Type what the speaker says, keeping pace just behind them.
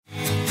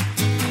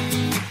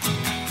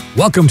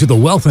Welcome to the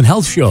Wealth and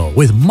Health Show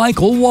with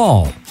Michael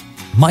Wall.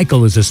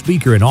 Michael is a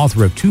speaker and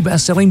author of 2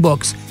 best-selling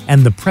books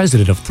and the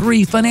president of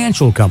 3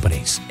 financial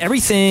companies.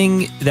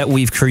 Everything that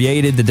we've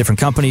created, the different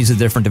companies, the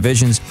different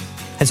divisions,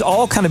 has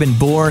all kind of been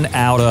born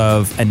out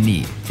of a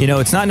need. You know,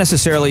 it's not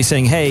necessarily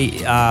saying,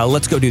 hey,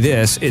 let's go do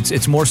this.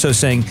 It's more so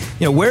saying,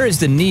 you know, where is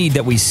the need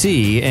that we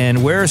see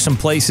and where are some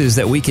places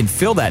that we can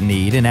fill that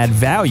need and add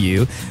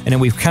value? And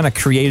then we've kind of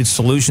created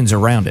solutions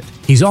around it.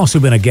 He's also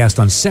been a guest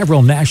on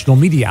several national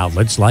media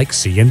outlets like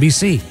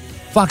CNBC,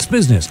 Fox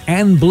Business,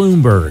 and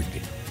Bloomberg.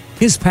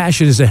 His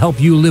passion is to help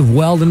you live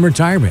well in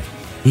retirement.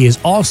 He is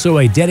also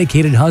a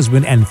dedicated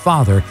husband and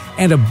father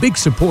and a big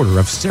supporter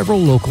of several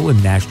local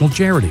and national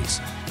charities.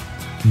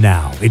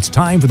 Now, it's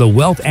time for the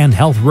Wealth and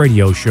Health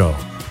Radio Show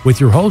with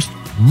your host,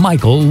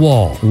 Michael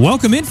Wall.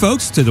 Welcome in,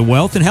 folks, to the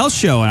Wealth and Health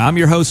Show. And I'm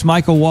your host,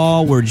 Michael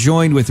Wall. We're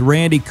joined with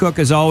Randy Cook,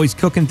 as always,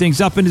 cooking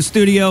things up in the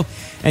studio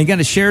and going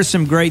to share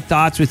some great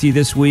thoughts with you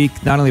this week,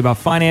 not only about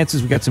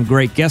finances. We've got some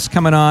great guests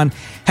coming on.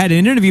 Had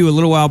an interview a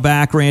little while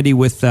back, Randy,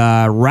 with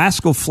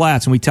Rascal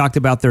Flats, and we talked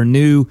about their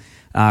new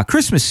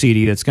Christmas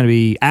CD that's going to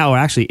be out,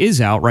 actually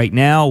is out right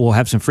now. We'll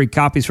have some free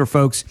copies for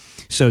folks.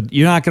 So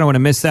you're not going to want to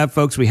miss that,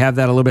 folks. We have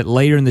that a little bit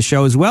later in the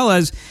show, as well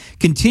as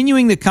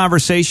continuing the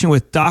conversation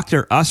with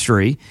Dr.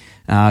 Usery,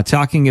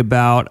 talking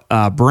about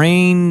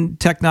brain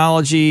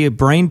technology,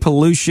 brain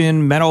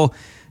pollution, mental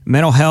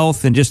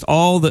health, and just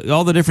all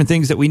the different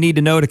things that we need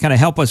to know to kind of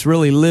help us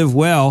really live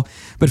well.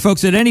 But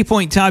folks, at any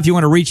point in time, if you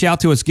want to reach out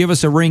to us, give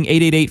us a ring,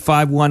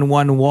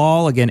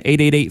 888-511-WALL. Again,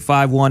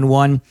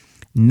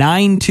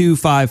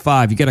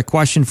 888-511-9255. You got a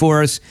question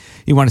for us,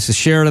 you want us to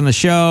share it on the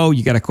show,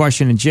 you got a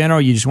question in general,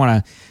 you just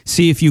want to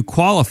see if you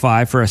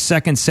qualify for a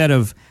second set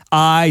of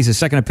eyes, a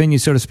second opinion,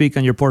 so to speak,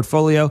 on your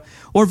portfolio,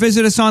 or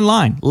visit us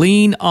online,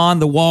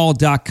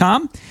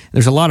 leanonthewall.com.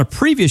 There's a lot of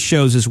previous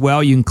shows as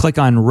well. You can click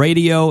on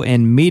Radio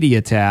and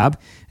Media tab,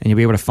 and you'll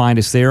be able to find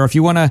us there. Or if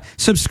you want to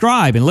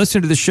subscribe and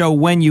listen to the show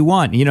when you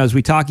want. You know, as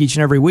we talk each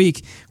and every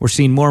week, we're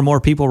seeing more and more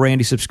people,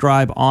 Randy,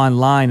 subscribe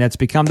online. That's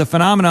become the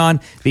phenomenon.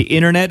 The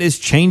internet is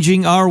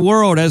changing our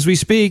world as we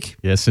speak.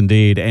 Yes,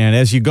 indeed. And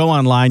as you go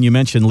online, you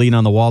mentioned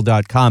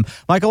leanonthewall.com.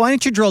 Michael, why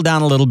don't you drill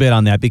down a little bit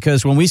on that?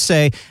 Because when we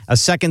say a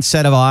second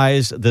set of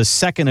eyes, the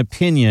second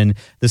opinion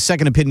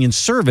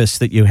service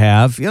that you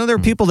have, you know, there are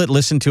people that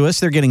listen to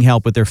us. They're getting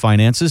help with their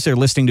finances. They're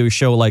listening to a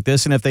show like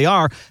this. And if they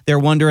are, they're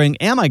wondering,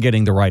 am I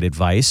getting the right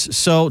advice?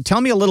 So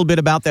tell me a little bit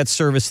about that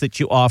service that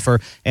you offer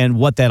and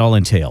what that all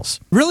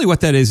entails. Really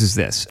what that is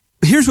this.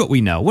 Here's what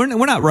we know. We're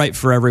not right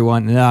for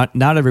everyone.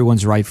 Not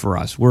everyone's right for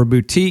us. We're a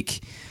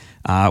boutique.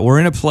 We're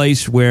in a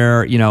place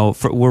where, you know,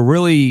 we're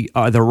really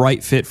the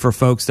right fit for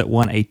folks that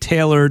want a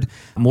tailored,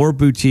 more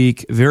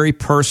boutique, very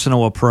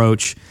personal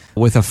approach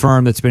with a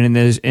firm that's been in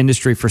this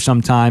industry for some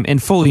time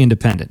and fully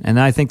independent. And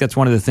I think that's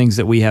one of the things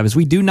that we have is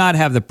we do not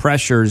have the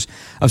pressures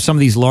of some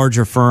of these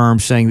larger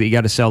firms saying that you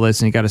got to sell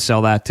this and you got to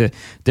sell that to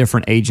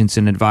different agents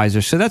and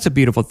advisors. So that's a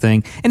beautiful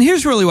thing. And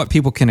here's really what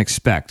people can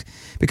expect,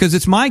 because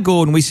it's my goal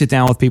when we sit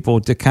down with people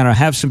to kind of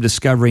have some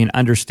discovery and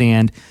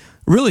understand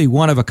really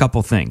one of a couple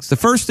things. The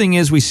first thing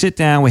is we sit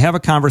down, we have a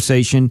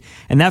conversation,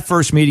 and that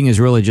first meeting is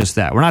really just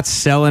that. We're not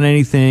selling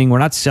anything. We're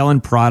not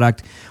selling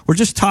product. We're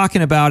just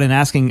talking about and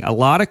asking a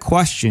lot of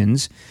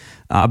questions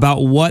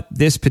about what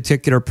this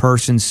particular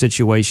person's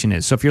situation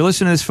is. So if you're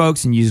listening to this,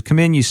 folks, and you come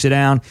in, you sit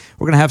down,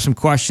 we're going to have some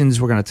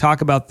questions. We're going to talk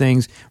about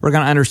things. We're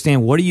going to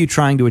understand, what are you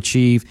trying to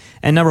achieve?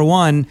 And number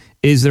one,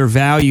 is there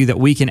value that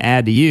we can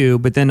add to you?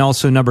 But then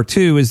also number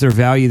two, is there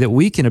value that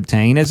we can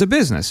obtain as a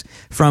business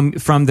from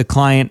the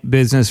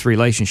client-business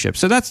relationship?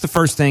 So that's the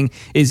first thing,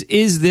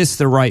 is this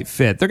the right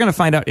fit? They're going to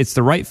find out it's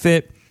the right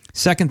fit.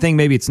 Second thing,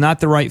 maybe it's not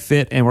the right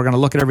fit, and we're going to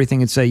look at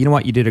everything and say, you know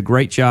what, you did a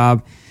great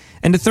job.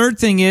 And the third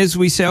thing is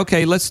we say,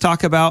 okay, let's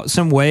talk about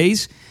some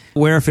ways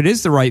where if it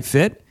is the right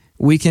fit,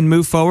 we can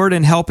move forward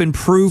and help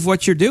improve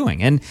what you're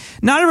doing. And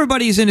not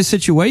everybody's in a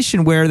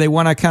situation where they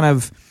want to kind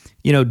of,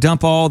 you know,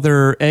 dump all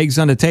their eggs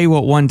on the table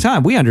at one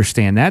time. We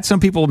understand that. Some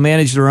people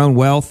manage their own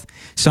wealth.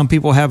 Some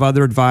people have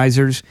other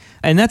advisors.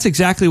 And that's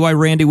exactly why,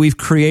 Randy, we've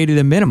created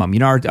a minimum. You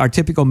know, our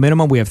typical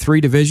minimum, we have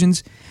 3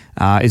 divisions,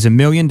 is $1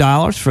 million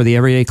for the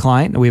everyday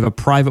client. We have a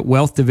private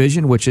wealth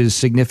division, which is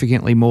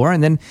significantly more.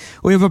 And then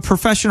we have a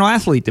professional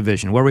athlete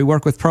division where we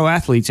work with pro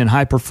athletes and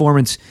high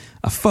performance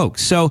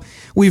folks. So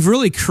we've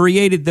really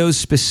created those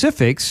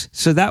specifics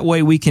so that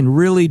way we can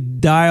really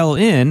dial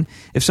in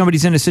if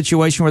somebody's in a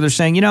situation where they're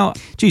saying, you know,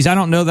 geez, I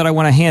don't know that I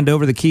want to hand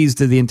over the keys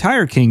to the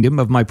entire kingdom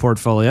of my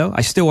portfolio.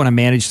 I still want to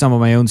manage some of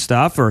my own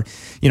stuff, or,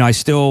 you know, I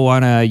still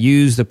want to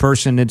use the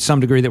person in some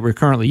degree that we're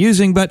currently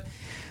using, but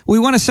we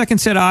want a second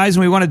set of eyes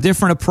and we want a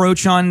different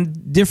approach on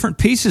different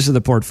pieces of the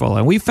portfolio.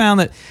 And we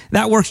found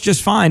that works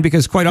just fine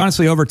because, quite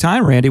honestly, over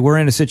time, Randy, we're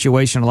in a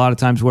situation a lot of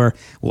times where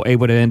we're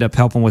able to end up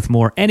helping with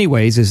more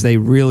anyways as they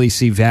really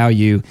see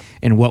value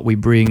in what we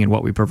bring and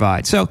what we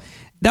provide. So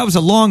That was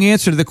a long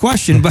answer to the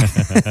question, but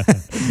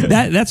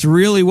that's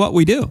really what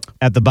we do.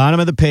 At the bottom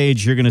of the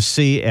page, you're going to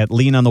see at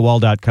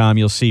leanonthewall.com,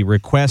 you'll see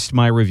request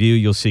my review.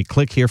 You'll see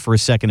click here for a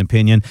second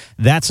opinion.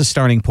 That's a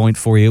starting point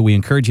for you. We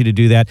encourage you to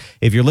do that.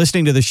 If you're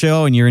listening to the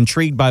show and you're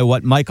intrigued by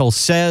what Michael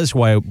says,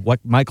 what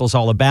Michael's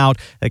all about,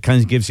 that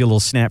kind of gives you a little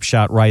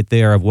snapshot right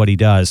there of what he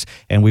does.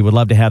 And we would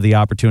love to have the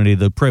opportunity,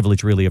 the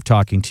privilege really of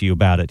talking to you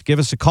about it. Give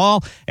us a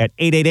call at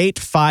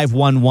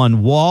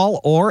 888-511-WALL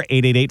or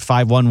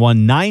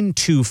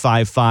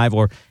 888-511-9255.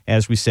 Or,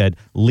 as we said,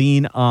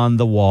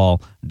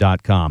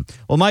 leanonthewall.com.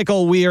 Well,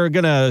 Michael, we are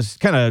going to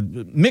kind of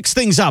mix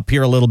things up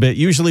here a little bit.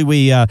 Usually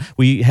we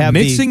have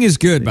Mixing is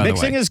good, by the way.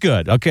 Mixing is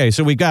good. Okay,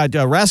 so we've got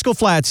Rascal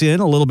Flats in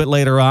a little bit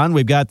later on.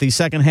 We've got the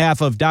second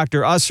half of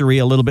Dr. Usery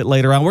a little bit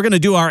later on. We're going to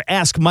do our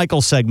Ask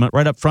Michael segment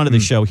right up front of the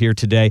show here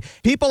today.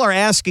 People are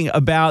asking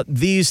about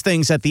these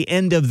things at the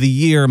end of the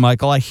year,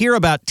 Michael. I hear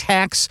about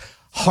tax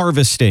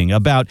harvesting,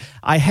 about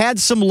I had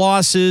some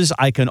losses,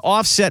 I can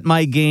offset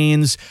my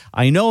gains,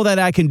 I know that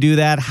I can do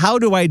that. How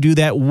do I do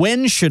that?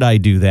 When should I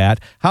do that?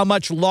 How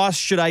much loss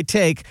should I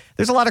take?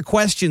 There's a lot of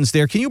questions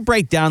there. Can you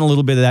break down a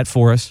little bit of that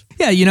for us?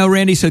 Yeah,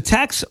 Randy, so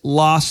tax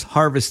loss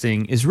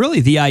harvesting is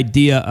really the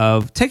idea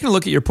of taking a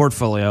look at your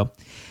portfolio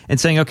and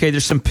saying, okay,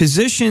 there's some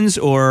positions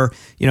or,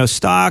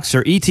 stocks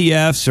or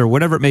ETFs or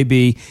whatever it may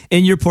be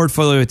in your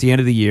portfolio at the end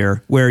of the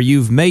year where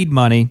you've made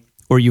money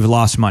or you've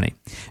lost money.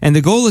 And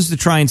the goal is to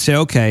try and say,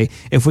 okay,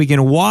 if we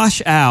can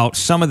wash out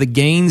some of the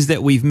gains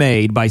that we've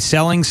made by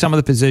selling some of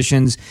the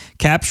positions,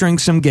 capturing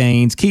some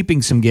gains,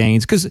 keeping some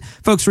gains, because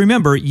folks,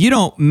 remember, you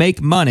don't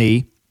make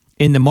money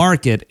in the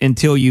market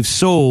until you've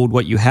sold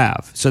what you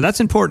have. So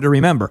that's important to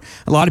remember.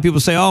 A lot of people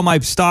say, oh, my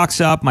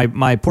stock's up,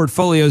 my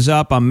portfolio's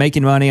up, I'm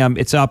making money,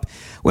 it's up.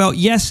 Well,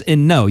 yes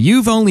and no.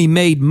 You've only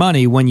made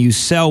money when you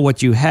sell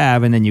what you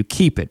have and then you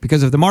keep it.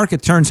 Because if the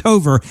market turns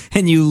over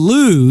and you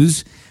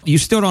lose, you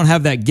still don't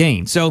have that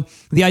gain. So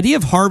the idea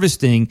of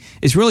harvesting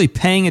is really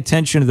paying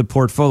attention to the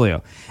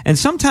portfolio. And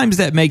sometimes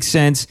that makes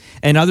sense,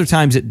 and other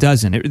times it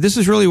doesn't. This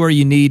is really where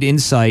you need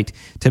insight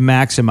to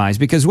maximize,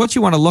 because what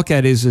you want to look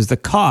at is the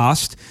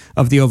cost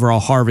of the overall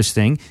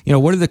harvesting.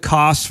 What are the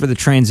costs for the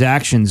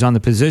transactions on the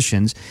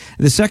positions?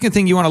 The second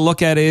thing you want to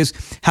look at is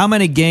how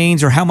many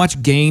gains or how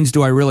much gains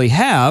do I really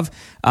have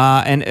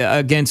and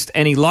against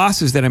any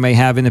losses that I may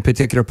have in the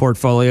particular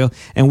portfolio,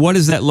 and what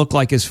does that look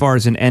like as far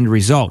as an end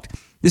result?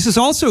 This is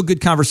also a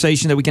good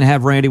conversation that we can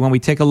have, Randy, when we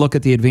take a look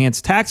at the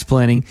advanced tax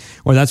planning,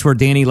 or that's where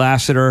Danny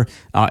Lasseter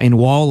and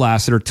Wall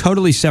Lasseter,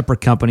 totally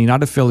separate company,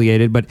 not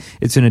affiliated, but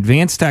it's an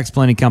advanced tax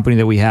planning company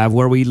that we have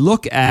where we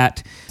look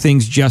at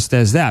things just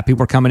as that.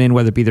 People are coming in,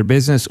 whether it be their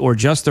business or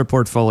just their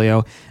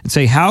portfolio, and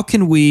say, how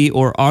can we,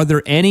 or are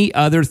there any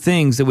other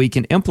things that we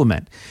can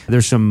implement?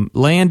 There's some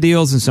land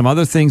deals and some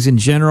other things in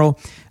general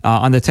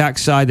on the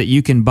tax side that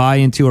you can buy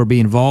into or be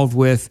involved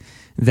with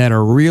that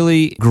are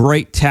really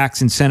great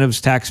tax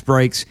incentives, tax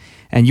breaks.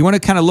 And you want to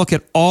kind of look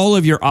at all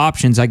of your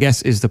options, I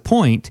guess, is the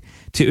point,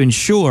 to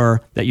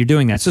ensure that you're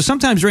doing that. So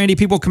sometimes, Randy,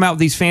 people come out with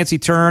these fancy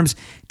terms,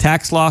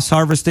 tax loss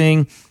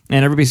harvesting,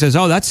 and everybody says,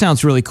 oh, that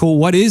sounds really cool.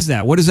 What is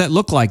that? What does that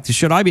look like?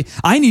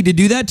 I need to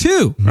do that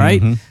too,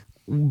 right?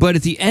 Mm-hmm. But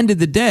at the end of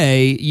the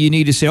day, you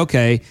need to say,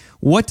 okay,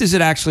 what does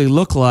it actually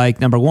look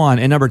like, number one?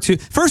 And number two,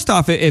 first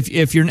off, if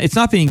it's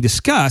not being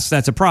discussed,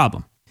 that's a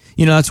problem.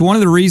 That's one of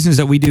the reasons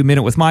that we do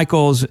Minute with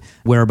Michaels,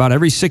 where about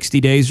every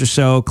 60 days or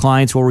so,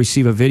 clients will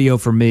receive a video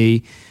from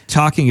me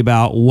talking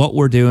about what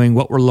we're doing,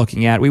 what we're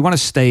looking at. We want to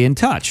stay in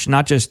touch,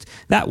 not just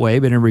that way,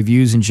 but in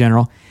reviews in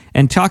general,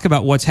 and talk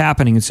about what's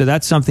happening. And so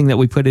that's something that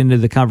we put into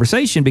the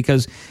conversation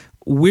because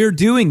we're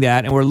doing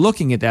that and we're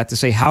looking at that to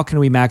say, how can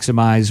we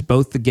maximize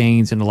both the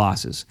gains and the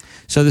losses?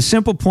 So the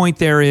simple point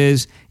there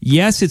is,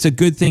 yes, it's a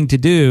good thing to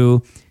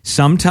do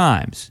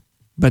sometimes,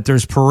 but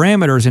there's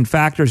parameters and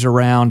factors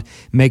around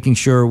making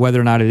sure whether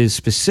or not it is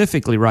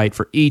specifically right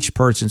for each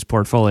person's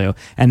portfolio.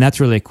 And that's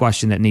really a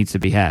question that needs to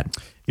be had.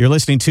 You're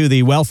listening to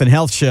the Wealth and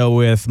Health Show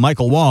with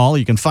Michael Wall.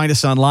 You can find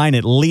us online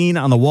at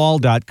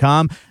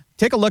leanonthewall.com.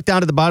 Take a look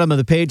down at the bottom of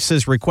the page. It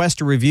says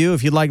request a review.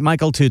 If you'd like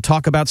Michael to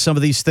talk about some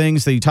of these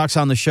things that he talks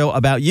on the show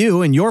about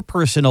you and your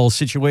personal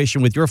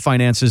situation with your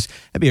finances,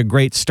 that'd be a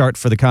great start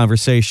for the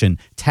conversation.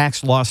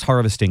 Tax loss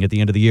harvesting at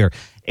the end of the year.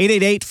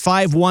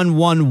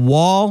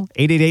 888-511-WALL,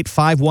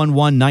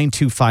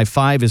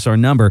 888-511-9255 is our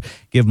number.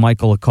 Give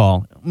Michael a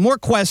call. More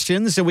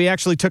questions, and we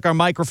actually took our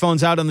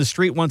microphones out on the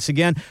street once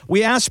again.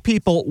 We asked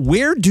people,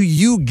 where do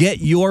you get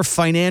your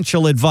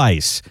financial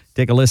advice?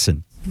 Take a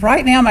listen.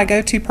 Right now, my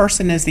go-to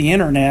person is the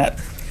internet.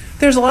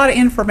 There's a lot of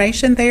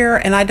information there,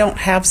 and I don't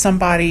have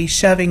somebody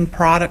shoving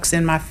products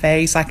in my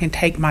face. I can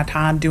take my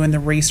time doing the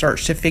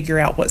research to figure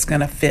out what's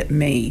going to fit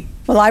me.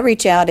 Well, I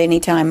reach out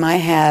anytime I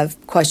have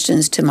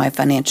questions to my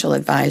financial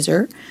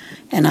advisor,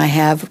 and I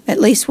have at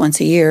least once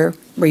a year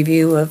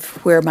review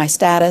of where my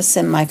status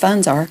and my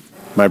funds are.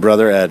 My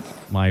brother Ed.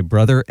 My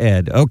brother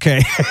Ed.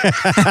 Okay.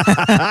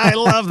 I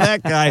love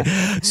that guy.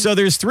 So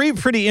there's three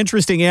pretty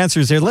interesting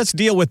answers there. Let's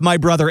deal with my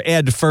brother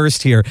Ed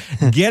first here.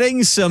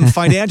 Getting some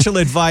financial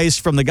advice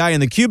from the guy in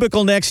the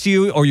cubicle next to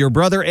you, or your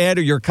brother Ed,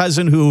 or your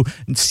cousin who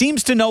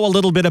seems to know a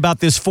little bit about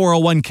this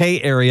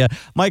 401k area.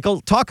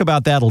 Michael, talk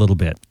about that a little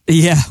bit.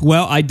 Yeah,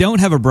 well, I don't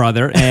have a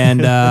brother,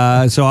 and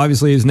so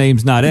obviously his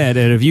name's not Ed.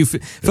 And if you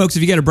folks,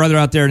 if you got a brother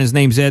out there and his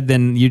name's Ed,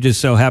 then you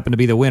just so happen to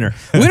be the winner.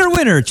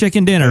 Winner,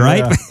 chicken dinner, right?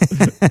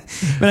 Yeah.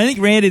 But I think,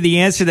 Randy, the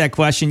answer to that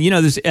question,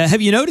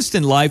 have you noticed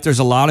in life there's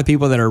a lot of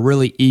people that are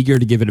really eager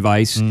to give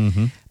advice?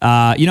 Mm-hmm.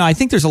 I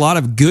think there's a lot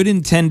of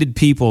good-intentioned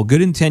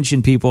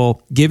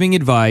people giving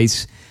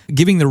advice,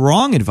 giving the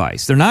wrong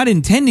advice. They're not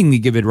intending to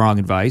give it wrong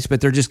advice,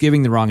 but they're just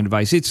giving the wrong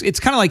advice. It's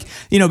kind of like,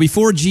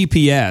 before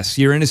GPS,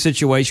 you're in a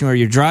situation where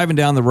you're driving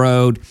down the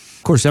road.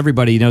 Of course,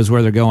 everybody knows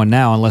where they're going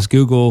now, unless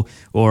Google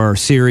or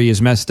Siri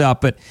is messed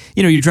up. But,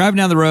 you're driving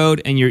down the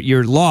road and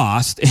you're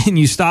lost, and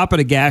you stop at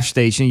a gas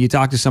station, and you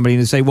talk to somebody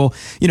and they say, well,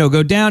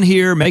 go down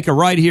here, make a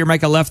right here,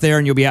 make a left there,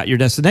 and you'll be at your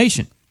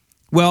destination.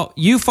 Well,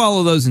 you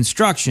follow those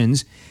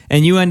instructions,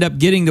 and you end up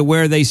getting to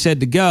where they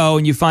said to go,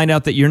 and you find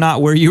out that you're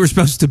not where you were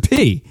supposed to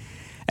be.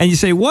 And you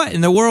say, what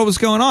in the world was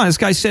going on? This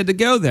guy said to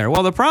go there.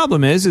 Well, the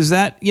problem is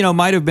that,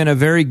 might have been a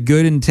very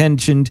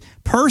good-intentioned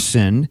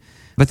person,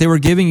 but they were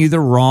giving you the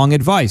wrong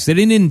advice. They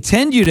didn't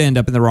intend you to end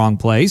up in the wrong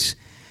place,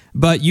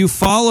 but you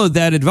followed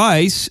that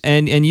advice,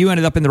 and you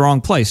ended up in the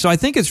wrong place. So I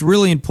think it's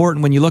really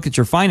important when you look at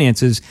your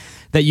finances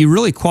that you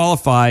really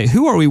qualify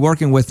who are we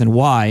working with and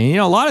why. And,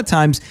 a lot of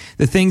times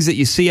the things that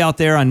you see out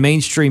there on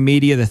mainstream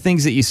media, the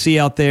things that you see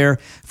out there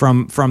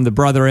from the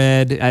brother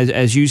Ed,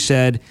 as you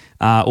said,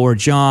 or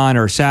John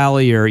or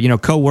Sally or,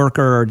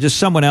 coworker or just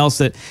someone else,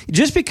 that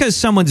just because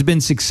someone's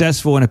been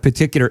successful in a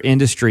particular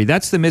industry,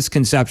 that's the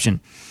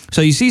misconception.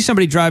 So you see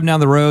somebody driving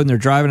down the road and they're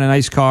driving a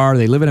nice car,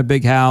 they live in a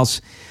big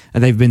house,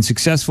 and they've been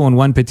successful in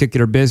one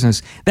particular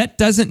business. That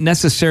doesn't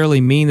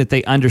necessarily mean that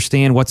they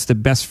understand what's the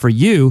best for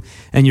you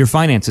and your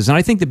finances. And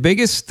I think the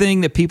biggest thing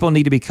that people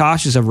need to be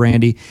cautious of,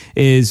 Randy,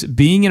 is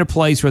being in a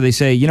place where they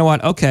say, you know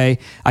what, okay,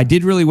 I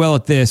did really well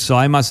at this, so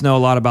I must know a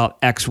lot about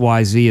X,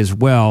 Y, Z as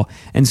well.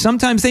 And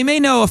sometimes they may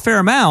know a fair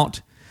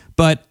amount,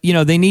 but,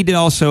 they need to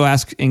also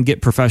ask and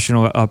get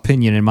professional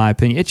opinion, in my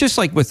opinion. It's just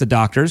like with the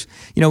doctors.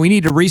 We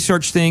need to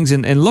research things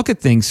and look at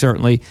things,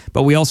 certainly,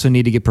 but we also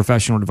need to get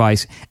professional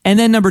advice. And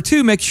then number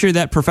two, make sure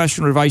that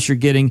professional advice you're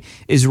getting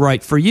is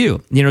right for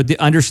you.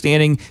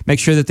 Make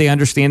sure that they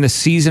understand the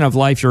season of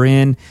life you're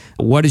in.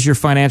 What does your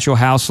financial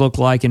house look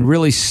like? And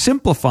really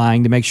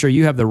simplifying to make sure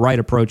you have the right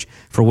approach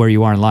for where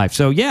you are in life.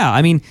 So,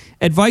 yeah,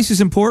 advice is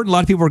important. A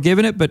lot of people are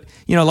giving it, but,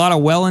 a lot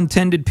of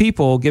well-intended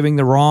people giving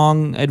the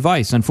wrong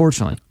advice,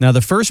 unfortunately. Now,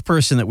 the first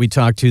person that we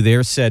talked to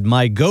there said,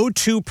 my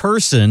go-to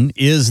person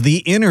is the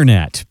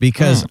internet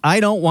because I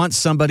don't want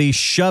somebody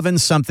shoving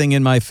something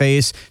in my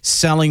face,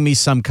 selling me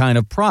some kind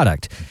of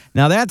product.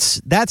 Now,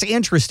 that's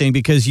interesting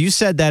because you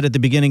said that at the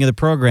beginning of the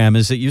program,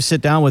 is that you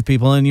sit down with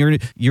people and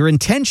your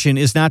intention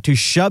is not to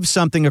shove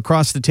something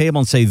across the table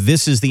and say,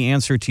 this is the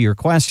answer to your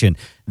question.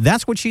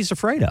 That's what she's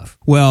afraid of.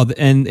 Well,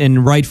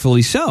 and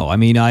rightfully so.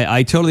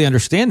 I totally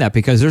understand that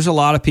because there's a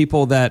lot of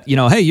people that,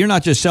 hey, you're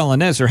not just selling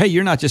this, or hey,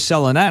 you're not just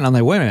selling that. And I'm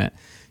like, wait a minute.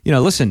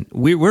 Listen,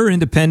 we're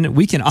independent.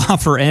 We can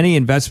offer any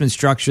investment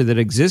structure that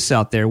exists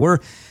out there. We're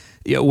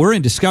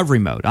in discovery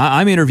mode.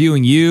 I'm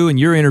interviewing you and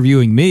you're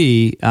interviewing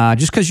me.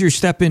 Just because you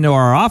step into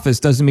our office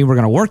doesn't mean we're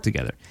going to work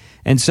together.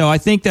 And so I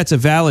think that's a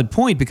valid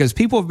point because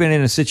people have been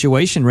in a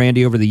situation,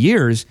 Randy, over the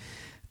years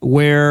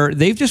where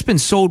they've just been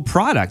sold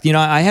product.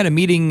 I had a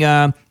meeting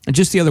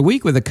just the other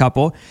week with a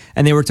couple,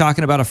 and they were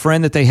talking about a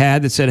friend that they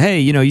had that said, hey,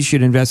 you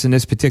should invest in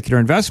this particular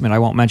investment. I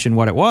won't mention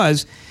what it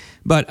was.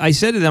 But I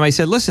said to them,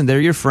 listen,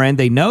 they're your friend.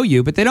 They know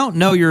you, but they don't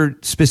know your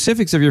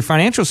specifics of your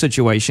financial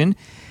situation.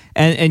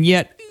 And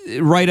yet,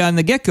 right on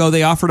the get-go,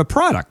 they offered a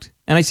product.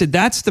 And I said,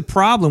 that's the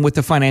problem with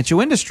the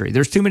financial industry.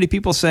 There's too many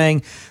people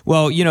saying,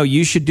 well,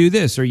 you should do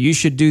this or you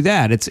should do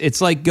that.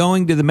 It's like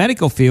going to the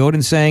medical field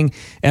and saying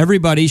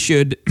everybody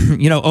should,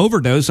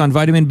 overdose on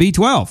vitamin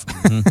B12.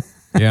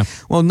 Mm-hmm. Yeah.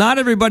 Well, not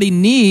everybody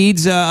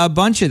needs a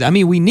bunch of that.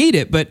 We need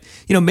it, but,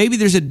 maybe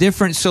there's a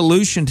different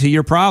solution to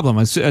your problem,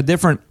 a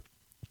different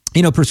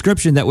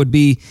prescription that would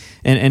be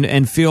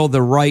and feel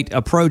the right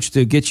approach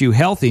to get you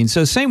healthy. And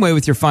so same way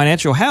with your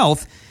financial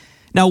health.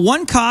 Now,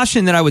 one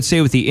caution that I would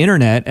say with the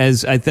internet,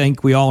 as I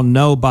think we all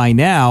know by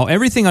now,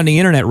 everything on the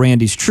internet,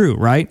 Randy's true,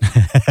 right?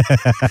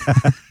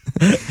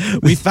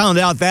 We found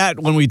out that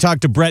when we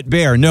talked to Brett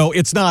Baer. No,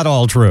 it's not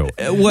all true.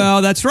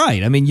 Well, that's right.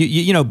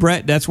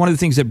 Brett, that's one of the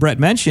things that Brett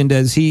mentioned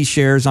as he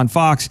shares on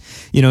Fox,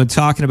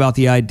 talking about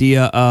the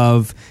idea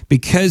of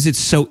because it's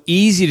so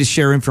easy to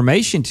share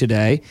information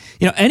today,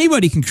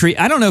 anybody can create,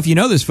 I don't know if you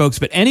know this, folks,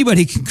 but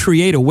anybody can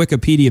create a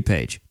Wikipedia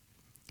page.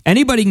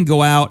 Anybody can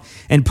go out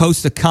and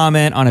post a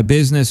comment on a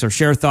business or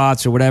share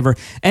thoughts or whatever.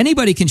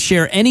 Anybody can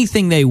share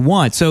anything they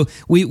want. So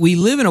we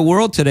live in a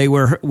world today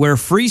where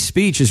free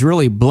speech is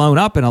really blown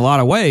up in a lot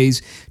of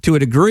ways to a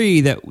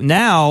degree that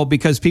now,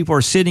 because people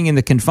are sitting in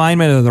the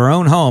confinement of their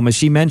own home, as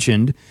she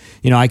mentioned,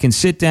 I can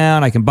sit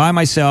down, I can by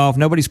myself,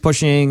 nobody's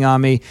pushing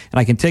on me, and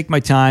I can take my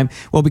time.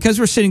 Well, because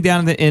we're sitting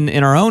down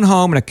in our own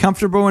home in a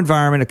comfortable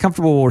environment,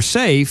 we're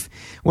safe,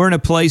 we're in a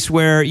place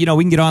where,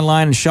 we can get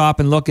online and shop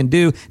and look and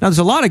do. Now, there's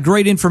a lot of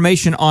great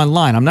information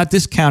online. I'm not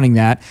discounting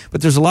that,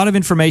 but there's a lot of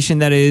information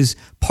that is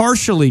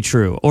partially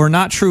true or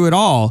not true at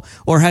all,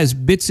 or has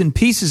bits and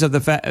pieces of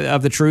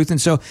the truth.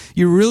 And so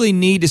you really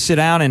need to sit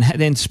down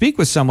and speak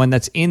with someone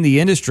that's in the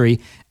industry,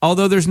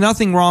 although there's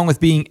nothing wrong with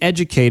being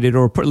educated,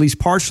 or at least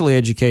partially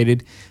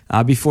educated,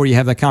 before you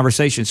have that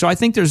conversation. So I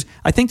think there's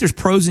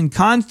pros and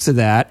cons to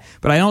that,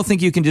 but I don't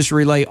think you can just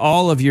relay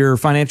all of your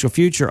financial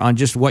future on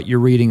just what you're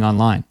reading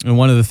online. And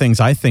one of the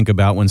things I think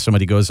about when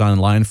somebody goes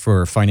online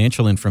for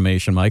financial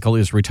information, Michael,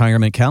 is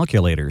retirement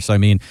calculators. I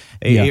mean,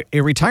 a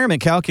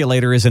retirement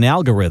calculator is an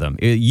algorithm.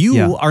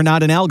 You are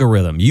not an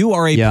algorithm. You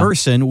are a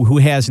person who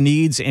has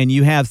needs, and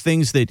you have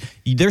things that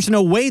there's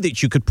no way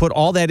that you could put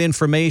all that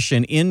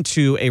information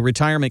into a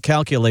retirement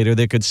calculator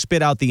that could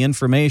spit out the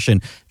information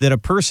that a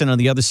person on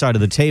the other side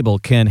of the table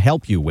can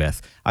help you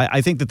with. I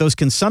think that those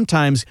can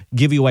sometimes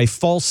give you a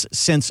false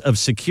sense of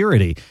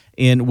security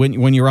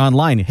when you're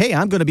online. Hey,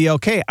 I'm going to be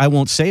okay. I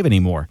won't save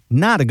anymore.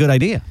 Not a good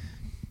idea.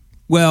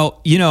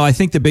 Well, I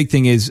think the big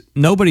thing is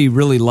nobody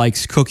really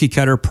likes cookie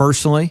cutter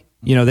personally.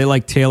 They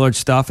like tailored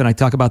stuff, and I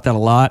talk about that a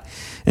lot.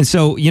 And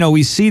so,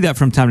 we see that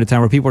from time to time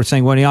where people are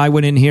saying, well, I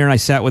went in here and I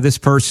sat with this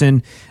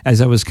person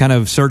as I was kind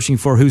of searching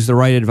for who's the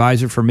right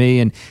advisor for me,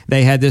 and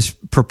they had this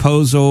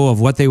proposal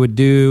of what they would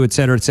do, et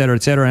cetera, et cetera,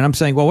 et cetera. And I'm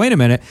saying, well, wait a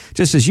minute,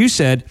 just as you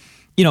said,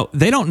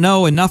 they don't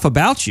know enough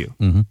about you.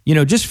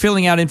 Mm-hmm. Just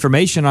filling out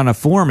information on a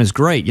form is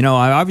great.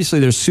 Obviously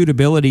there's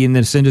suitability in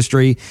this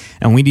industry,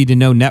 and we need to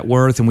know net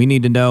worth, and we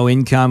need to know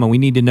income, and we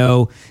need to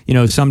know,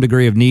 some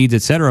degree of needs,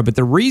 et cetera. But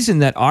the reason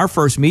that our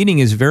first meeting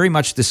is very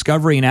much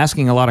discovery and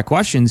asking a lot of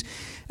questions,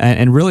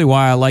 and really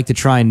why I like to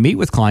try and meet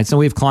with clients. Now,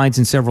 we have clients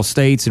in several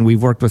states, and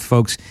we've worked with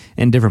folks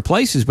in different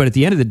places, but at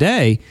the end of the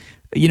day,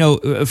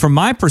 from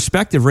my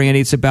perspective, Randy,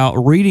 it's about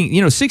reading,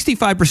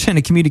 65%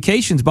 of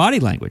communication's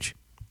body language.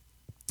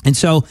 And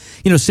so,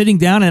 sitting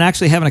down and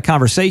actually having a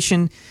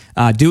conversation,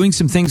 doing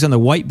some things on the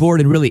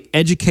whiteboard and really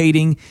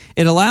educating,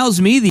 it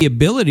allows me the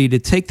ability to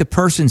take the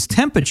person's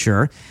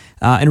temperature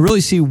and really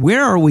see,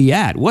 where are we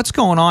at? What's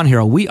going on here?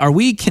 Are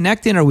we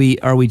connecting? Are we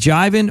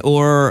jiving,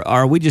 or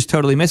are we just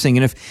totally missing?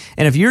 And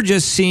if you're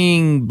just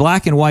seeing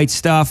black and white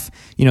stuff,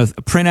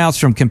 printouts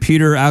from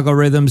computer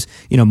algorithms,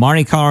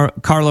 Monte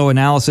Carlo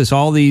analysis,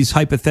 all these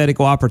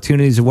hypothetical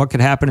opportunities of what could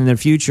happen in the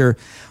future.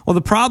 Well,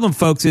 the problem,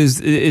 folks,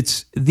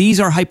 is these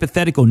are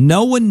hypothetical.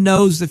 No one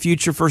knows the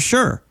future for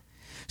sure.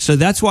 So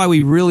that's why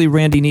we really,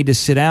 Randy, need to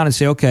sit down and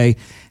say, okay,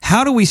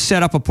 how do we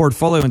set up a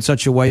portfolio in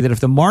such a way that if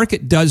the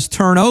market does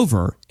turn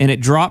over and it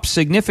drops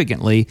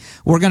significantly,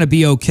 we're going to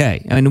be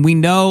okay? And we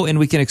know and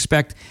we can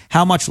expect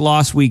how much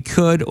loss we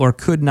could or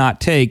could not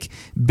take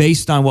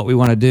based on what we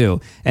want to do,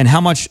 and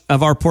how much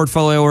of our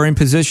portfolio are in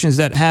positions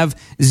that have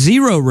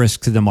zero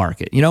risk to the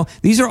market.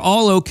 These are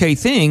all okay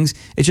things.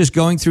 It's just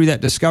going through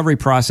that discovery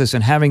process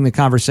and having the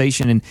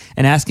conversation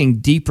and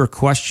asking deeper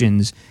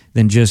questions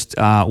than just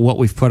what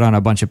we've put on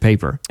a bunch of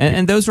paper.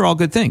 And those are all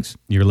good things.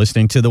 You're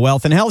listening to The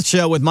Wealth and Health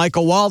Show with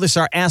Michael Wall. This is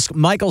our Ask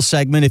Michael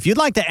segment. If you'd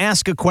like to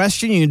ask a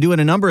question, you can do it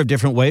a number of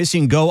different ways. You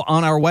can go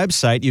on our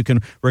website. You can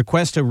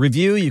request a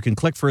review. You can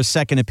click for a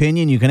second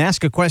opinion. You can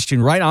ask a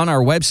question right on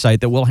our website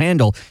that we'll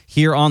handle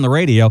here on the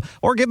radio,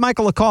 or give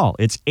Michael a call.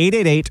 It's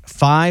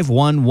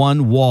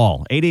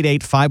 888-511-WALL,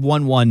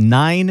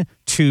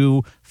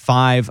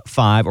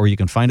 888-511-9255, or you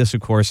can find us, of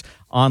course,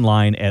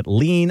 online at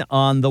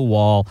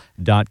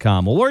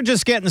leanonthewall.com. Well, we're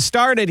just getting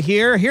started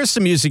here. Here's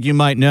some music you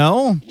might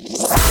know.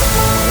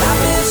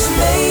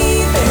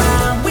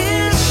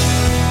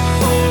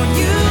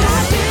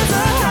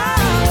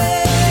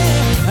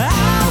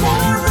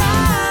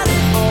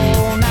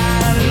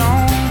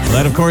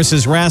 That, of course,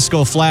 is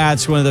Rascal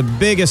Flats, one of the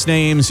biggest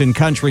names in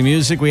country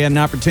music. We had an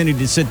opportunity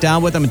to sit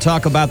down with them and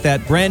talk about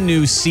that brand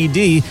new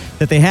CD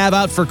that they have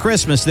out for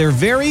Christmas, their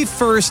very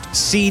first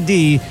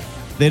CD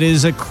that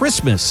is a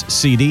Christmas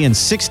CD in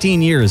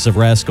 16 years of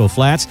Rascal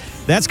Flats.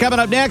 That's coming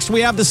up next.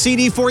 We have the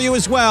CD for you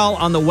as well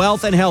on the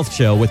Wealth and Health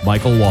Show with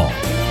Michael Wall.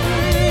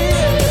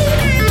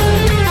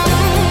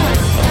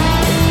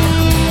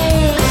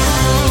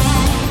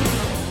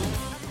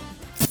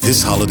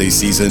 This holiday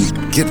season,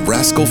 get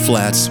Rascal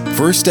Flats'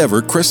 first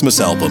ever Christmas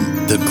album,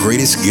 The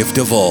Greatest Gift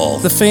of All.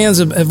 The fans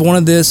have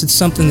wanted this. It's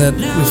something that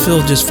we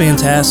feel just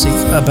fantastic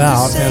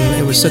about, and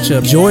it was such a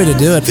joy to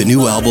do it. The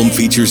new album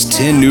features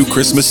 10 new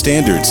Christmas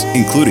standards,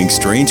 including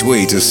Strange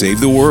Way to Save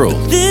the World.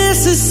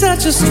 This is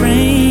such a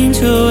strange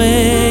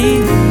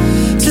way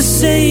to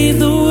save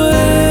the world.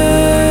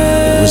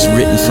 was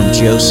written from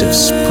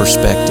Joseph's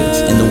perspective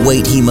and the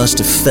weight he must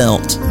have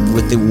felt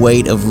with the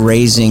weight of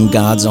raising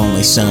God's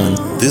only son.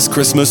 This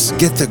Christmas,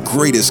 get the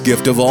greatest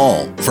gift of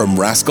all from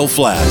Rascal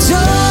Flats.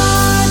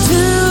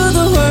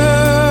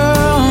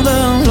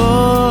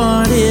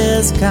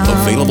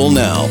 Available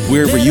now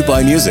wherever you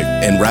buy music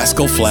and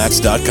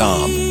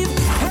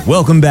rascalflats.com.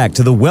 Welcome back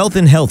to the Wealth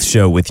and Health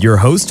Show with your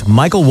host,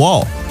 Michael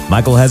Wall.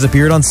 Michael has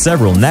appeared on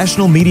several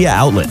national media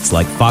outlets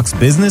like Fox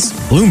Business,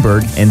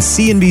 Bloomberg, and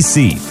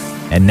CNBC.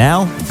 And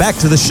now, back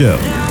to the show.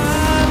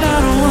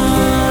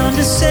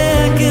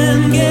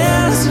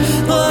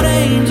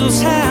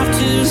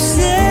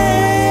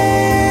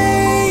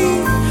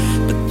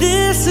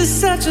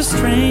 Such a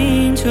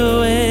strange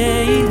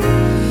way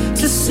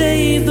to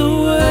save the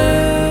world.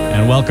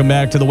 And welcome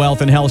back to the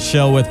Wealth and Health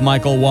Show with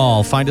Michael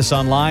Wall. Find us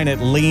online at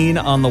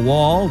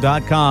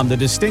leanonthewall.com, the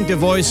distinctive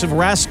voice of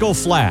Rascal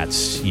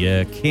Flats.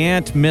 You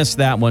can't miss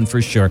that one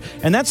for sure.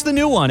 And that's the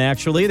new one,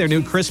 actually, their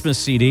new Christmas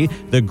CD.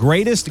 The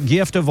Greatest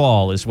Gift of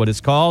All is what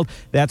it's called.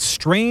 That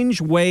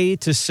strange way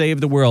to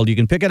save the world. You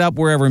can pick it up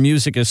wherever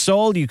music is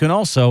sold. You can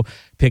also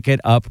pick it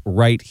up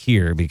right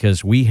here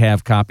because we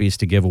have copies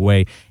to give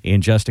away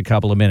in just a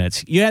couple of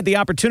minutes. You had the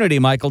opportunity,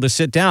 Michael, to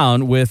sit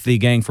down with the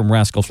gang from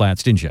Rascal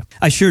Flats, didn't you?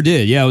 I sure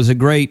did. Yeah, it was a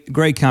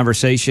great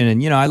conversation.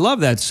 And, I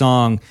love that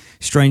song,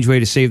 Strange Way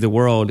to Save the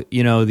World.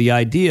 The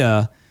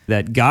idea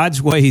that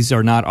God's ways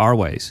are not our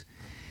ways.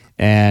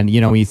 And,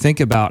 when you think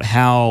about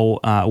how,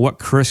 what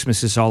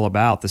Christmas is all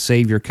about, the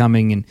Savior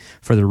coming and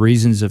for the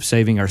reasons of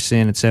saving our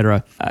sin, et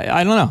cetera,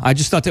 I don't know. I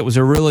just thought that was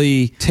a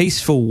really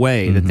tasteful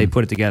way that they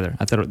put it together.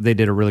 I thought they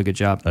did a really good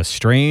job. A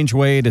strange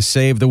way to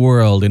save the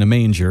world in a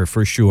manger,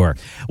 for sure.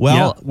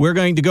 Well, We're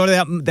going to go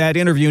to that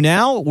interview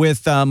now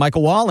with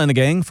Michael Wall and the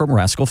gang from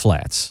Rascal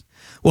Flats.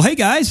 Well, hey,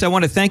 guys, I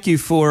want to thank you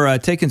for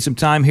taking some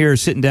time here,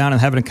 sitting down and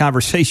having a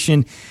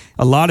conversation.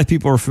 A lot of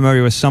people are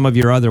familiar with some of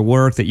your other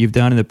work that you've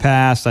done in the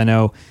past. I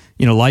know,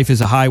 Life is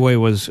a Highway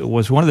was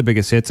one of the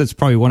biggest hits. It's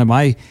probably one of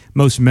my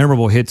most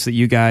memorable hits that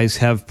you guys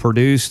have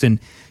produced. And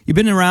you've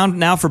been around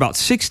now for about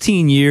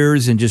 16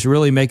 years and just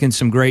really making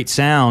some great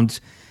sounds.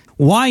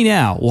 Why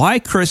now? Why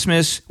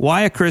Christmas?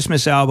 Why a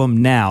Christmas album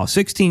now?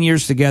 16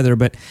 years together,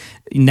 but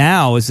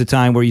now is the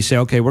time where you say,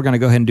 okay, we're going to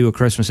go ahead and do a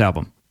Christmas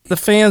album. The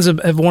fans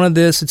have wanted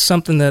this. It's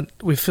something that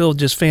we feel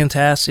just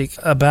fantastic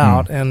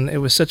about, and it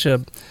was such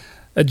a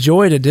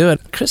joy to do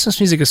it.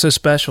 Christmas music is so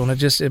special,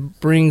 and it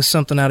brings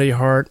something out of your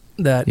heart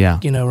that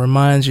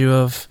reminds you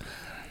of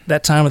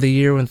that time of the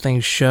year when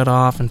things shut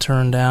off and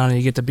turn down, and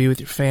you get to be with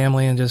your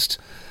family and just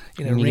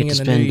you get to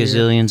spend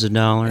gazillions of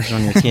dollars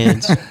on your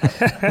kids.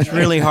 It's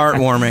really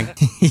heartwarming.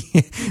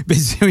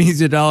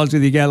 Bazillions of dollars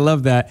with you. Gotta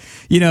love that.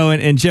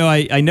 And Joe,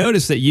 I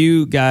noticed that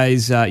you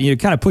guys,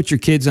 kind of put your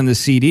kids on the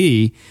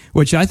CD,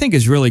 which I think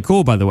is really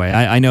cool, by the way.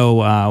 I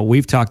know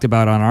we've talked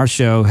about on our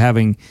show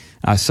having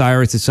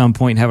Cyrus at some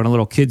point and having a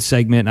little kids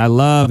segment, and I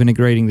love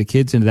integrating the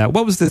kids into that.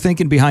 What was the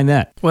thinking behind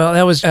that? Well,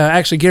 that was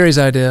actually Gary's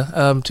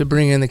idea to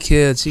bring in the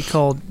kids. He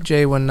called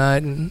Jay one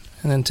night and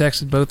then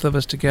texted both of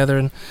us together,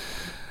 and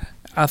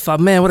I thought,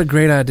 man, what a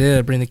great idea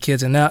to bring the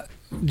kids in. Now,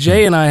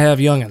 Jay and I have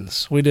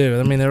youngins. We do.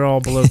 I mean, they're all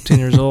below 10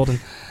 years old.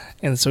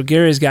 And so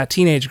Gary's got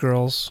teenage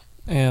girls,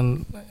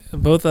 and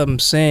both of them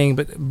sing.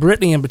 But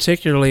Brittany in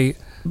particularly,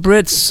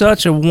 Britt's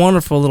such a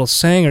wonderful little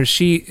singer.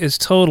 She is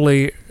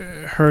totally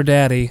her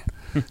daddy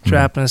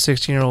trapped in a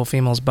 16-year-old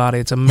female's body.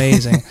 It's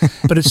amazing.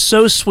 But it's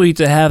so sweet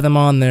to have them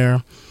on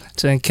there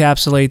to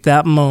encapsulate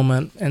that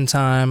moment in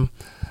time,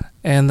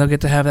 and they'll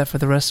get to have that for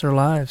the rest of their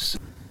lives.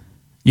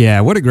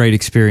 Yeah, what a great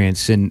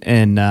experience.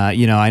 And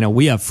I know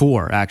we have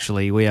 4,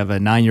 actually. We have a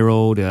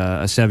 9-year-old,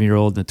 a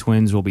 7-year-old, and the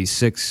twins will be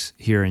 6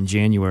 here in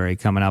January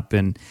coming up.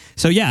 And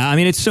so,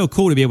 it's so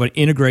cool to be able to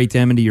integrate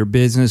them into your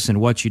business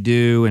and what you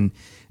do and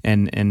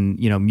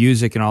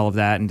music and all of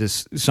that, and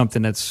just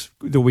something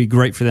that'll be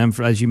great for them,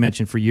 as you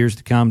mentioned, for years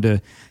to come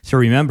to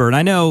remember. And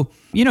I know,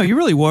 you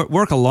really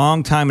work a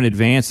long time in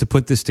advance to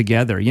put this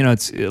together.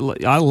 It's a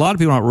lot of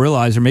people don't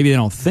realize, or maybe they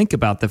don't think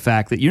about the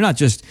fact that you're not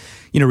just,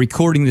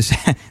 recording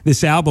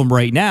this album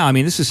right now. I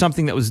mean, this is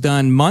something that was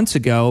done months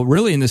ago,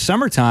 really in the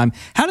summertime.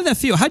 How did that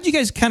feel? How did you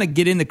guys kind of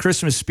get in the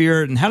Christmas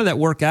spirit, and how did that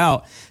work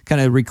out, kind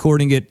of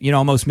recording it,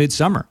 almost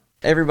midsummer?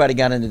 Everybody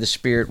got into the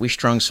spirit. We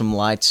strung some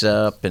lights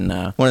up, and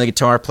one of the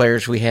guitar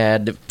players we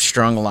had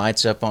strung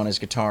lights up on his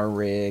guitar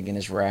rig and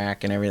his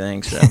rack and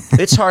everything. So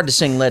it's hard to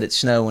sing Let It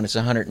Snow when it's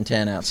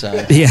 110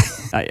 outside. Yeah,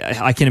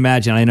 I can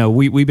imagine. I know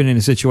we've been in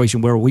a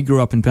situation where we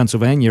grew up in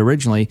Pennsylvania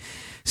originally,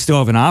 still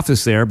have an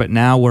office there, but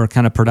now we're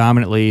kind of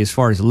predominantly, as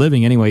far as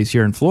living anyways,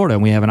 here in Florida,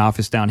 and we have an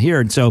office down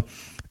here. And so,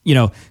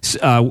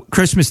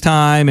 Christmas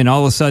time, and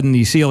all of a sudden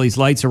you see all these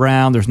lights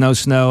around, there's no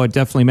snow. It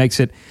definitely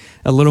makes it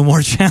a little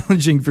more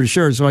challenging for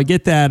sure. So I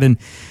get that. And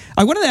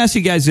I wanted to ask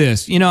you guys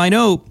this. I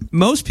know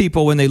most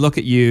people, when they look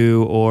at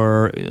you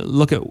or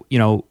look at,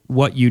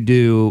 what you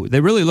do,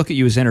 they really look at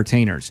you as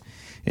entertainers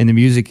in the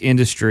music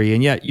industry.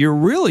 And yet you're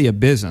really a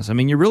business. I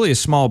mean, you're really a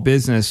small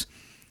business.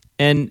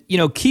 And,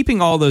 keeping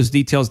all those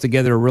details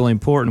together are really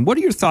important. What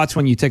are your thoughts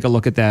when you take a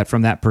look at that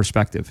from that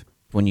perspective?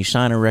 When you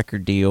sign a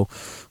record deal,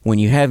 when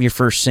you have your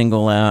first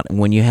single out, and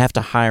when you have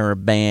to hire a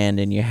band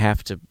and you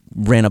have to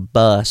rent a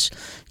bus,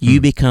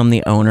 you become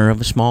the owner of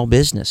a small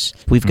business.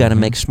 We've got to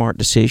make smart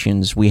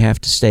decisions. We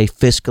have to stay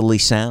fiscally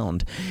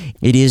sound.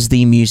 It is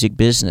the music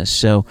business.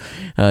 So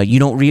you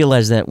don't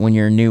realize that when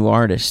you're a new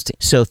artist.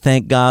 So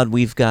thank God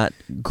we've got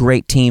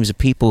great teams of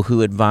people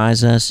who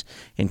advise us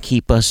and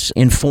keep us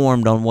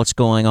informed on what's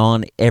going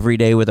on every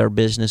day with our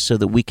business so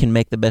that we can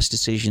make the best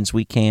decisions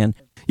we can.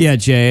 Yeah,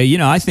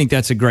 Jay, I think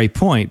that's a great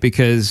point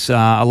because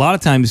a lot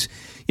of times,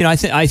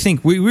 I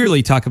think we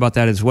really talk about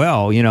that as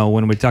well,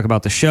 when we talk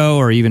about the show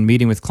or even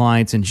meeting with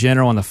clients in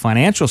general on the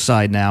financial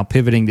side now,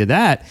 pivoting to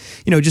that,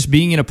 just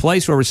being in a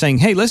place where we're saying,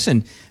 hey,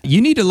 listen,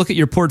 you need to look at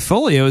your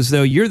portfolio as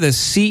though you're the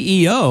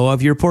CEO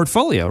of your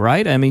portfolio,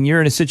 right? I mean,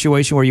 you're in a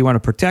situation where you want to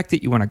protect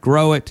it, you want to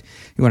grow it,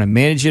 you want to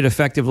manage it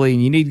effectively,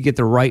 and you need to get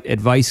the right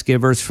advice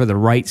givers for the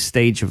right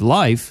stage of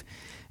life.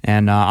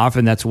 And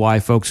often that's why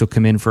folks will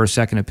come in for a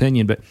second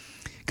opinion. But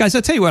guys,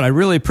 I'll tell you what, I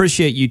really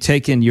appreciate you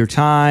taking your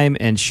time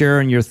and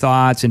sharing your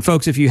thoughts. And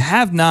folks, if you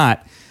have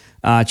not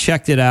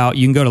checked it out,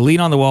 you can go to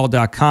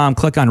leanonthewall.com,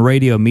 click on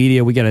Radio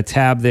Media. We got a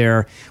tab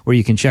there where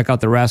you can check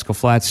out the Rascal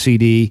Flats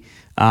CD.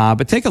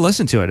 But take a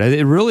listen to it.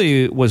 It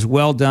really was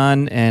well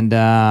done, and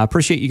I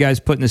appreciate you guys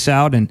putting this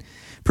out, and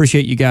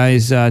appreciate you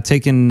guys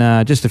taking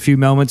just a few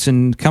moments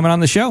and coming on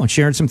the show and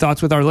sharing some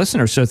thoughts with our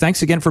listeners. So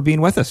thanks again for being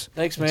with us.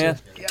 Thanks, man.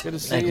 Good to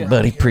see you. Thank you,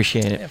 buddy.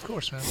 Appreciate it. Yeah, of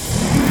course, man.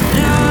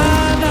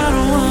 Now I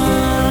don't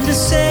want to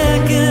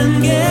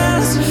second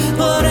guess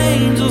what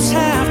angels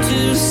have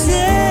to say,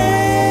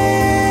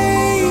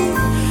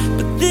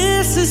 but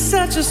this is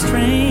such a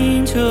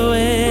strange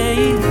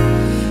way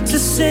to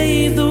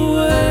save the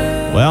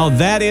world. Well,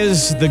 that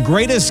is the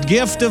greatest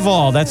gift of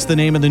all. That's the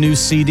name of the new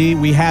CD.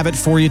 We have it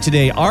for you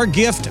today. Our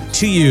gift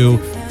to you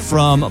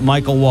from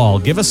Michael Wall.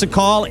 Give us a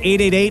call,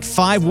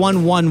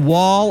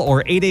 888-511-WALL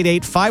or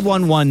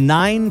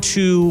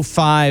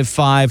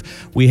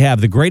 888-511-9255. We have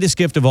the greatest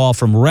gift of all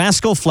from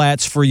Rascal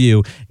Flats for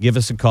you. Give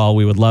us a call.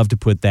 We would love to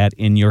put that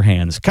in your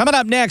hands. Coming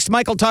up next,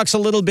 Michael talks a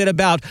little bit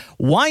about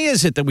why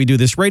is it that we do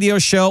this radio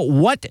show?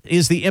 What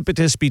is the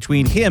impetus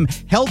between him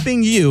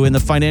helping you in the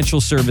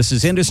financial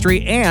services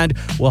industry? And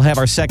we'll have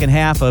our second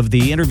half of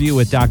the interview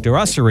with Dr.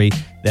 Usery.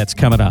 That's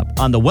coming up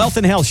on the Wealth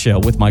and Health Show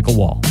with Michael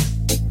Wall.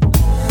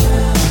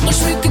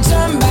 Wish we could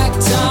turn back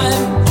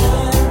time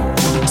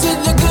to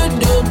the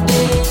good old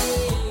days.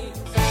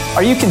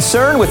 Are you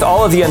concerned with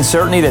all of the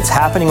uncertainty that's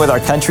happening with our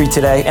country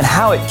today and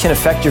how it can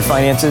affect your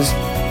finances?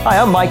 Hi,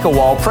 I'm Michael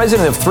Wall,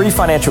 president of 3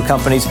 financial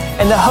companies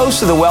and the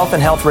host of the Wealth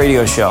and Health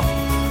Radio Show.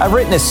 I've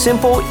written a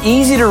simple,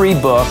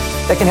 easy-to-read book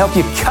that can help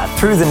you cut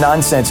through the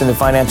nonsense in the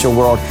financial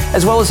world,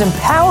 as well as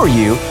empower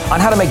you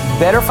on how to make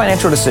better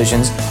financial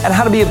decisions and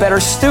how to be a better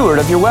steward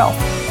of your wealth.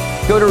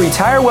 Go to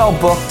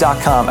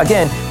retirewellbook.com.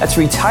 Again, that's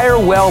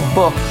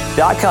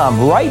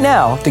retirewellbook.com right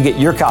now to get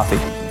your copy.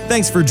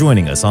 Thanks for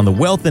joining us on the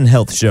Wealth and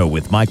Health Show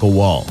with Michael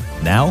Wall.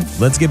 Now,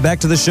 let's get back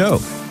to the show.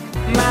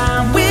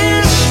 My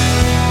wish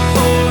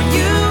for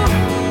you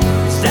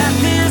is that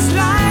this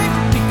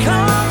life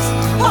becomes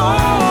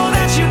all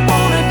that you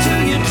want it to.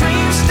 Your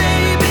dreams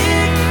stay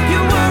big,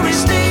 your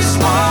worries stay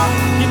small.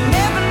 You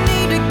never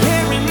need to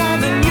carry more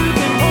than you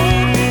can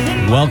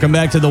hold. Welcome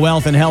back to the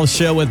Wealth and Health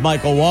Show with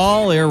Michael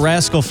Wall. Here,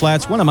 Rascal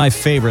Flats, one of my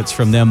favorites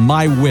from them,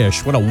 My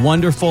Wish. What a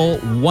wonderful,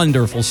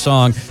 wonderful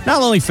song.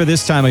 Not only for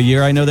this time of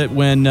year. I know that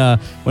when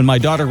my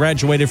daughter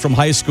graduated from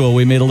high school,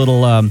 we made a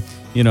little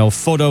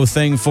photo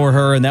thing for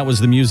her, and that was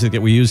the music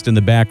that we used in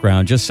the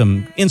background. Just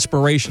some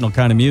inspirational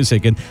kind of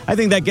music. And I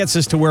think that gets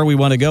us to where we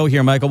want to go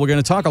here, Michael. We're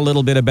going to talk a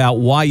little bit about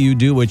why you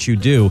do what you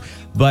do.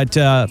 But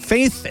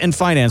faith and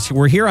finance,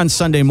 we're here on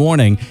Sunday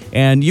morning,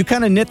 and you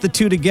kind of knit the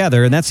two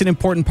together, and that's an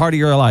important part of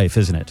your life,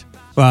 isn't it?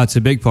 Well, it's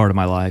a big part of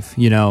my life,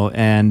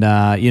 and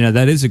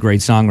that is a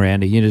great song,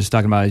 Randy. Just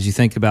talking about as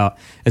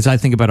I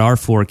think about our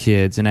 4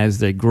 kids and as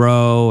they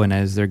grow and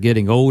as they're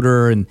getting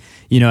older and,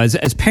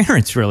 as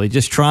parents really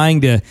just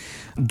trying to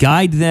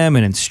guide them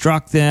and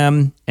instruct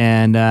them.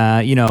 And,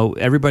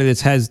 everybody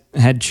that's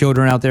had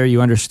children out there,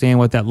 you understand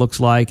what that looks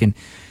like. And,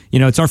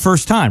 it's our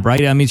first time,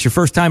 right? I mean, it's your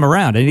first time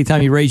around.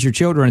 Anytime you raise your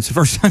children, it's the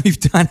first time you've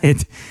done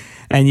it.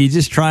 And you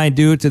just try and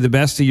do it to the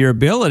best of your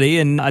ability.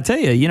 And I tell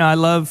you, I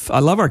love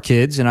our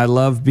kids, and I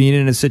love being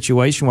in a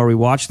situation where we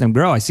watch them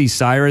grow. I see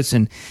Cyrus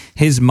and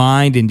his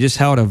mind and just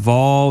how it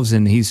evolves,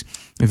 and he's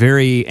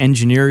very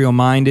engineerial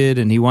minded,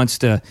 and he wants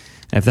to,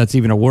 if that's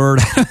even a word,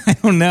 I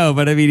don't know,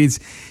 but I mean,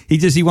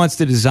 he wants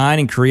to design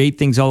and create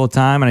things all the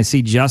time. And I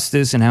see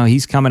Justice and how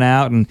he's coming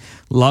out and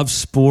loves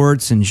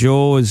sports, and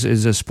Joel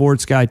is a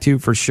sports guy too,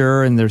 for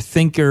sure. And they're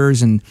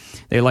thinkers, and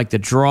they like to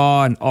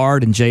draw and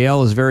art, and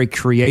JL is very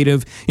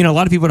creative. A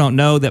lot of people don't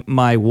know that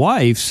my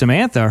wife,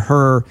 Samantha,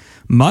 her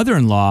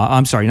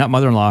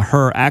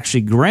her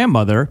actually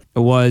grandmother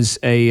was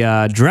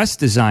a dress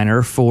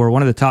designer for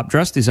one of the top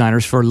dress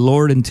designers for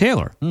Lord &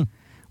 Taylor,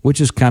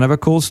 which is kind of a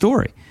cool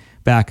story.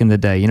 Back in the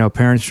day,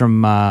 parents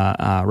from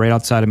right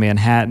outside of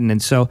Manhattan.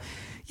 And so,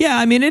 Yeah,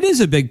 I mean, it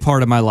is a big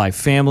part of my life,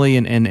 family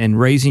and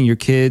raising your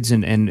kids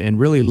and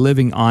really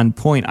living on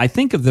point. I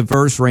think of the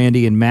verse,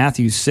 Randy, in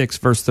Matthew 6,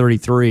 verse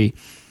 33,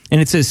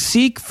 and it says,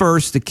 "Seek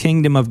first the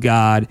kingdom of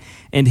God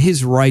and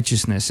his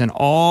righteousness, and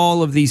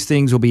all of these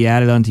things will be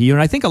added unto you."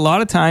 And I think a lot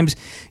of times,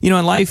 in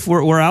life,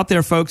 we're out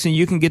there, folks, and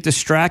you can get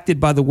distracted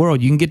by the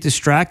world. You can get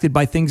distracted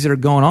by things that are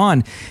going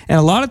on. And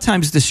a lot of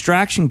times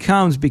distraction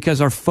comes because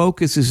our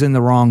focus is in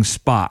the wrong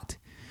spot.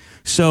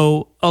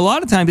 So a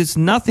lot of times it's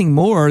nothing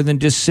more than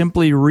just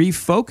simply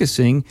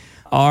refocusing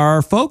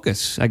our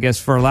focus, I guess,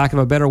 for lack of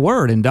a better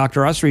word. And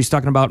Dr. Usery is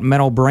talking about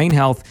mental brain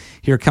health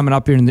here coming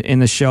up here in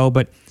the show,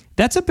 but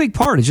that's a big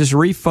part. It's just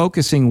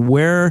refocusing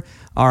where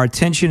our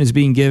attention is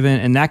being given,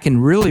 and that can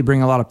really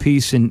bring a lot of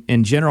peace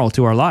in general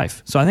to our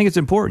life. So I think it's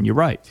important. You're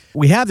right.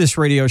 We have this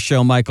radio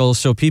show, Michael,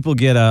 so people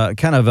get a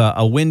kind of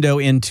a window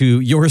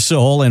into your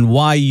soul and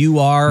why you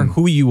are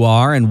who you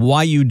are and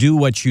why you do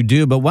what you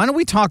do. But why don't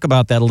we talk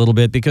about that a little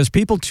bit? Because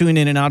people tune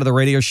in and out of the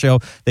radio show.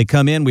 They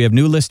come in. We have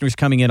new listeners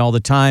coming in all the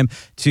time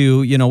to,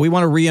 we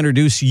want to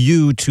reintroduce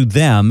you to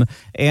them.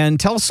 And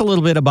tell us a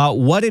little bit about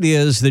what it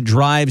is that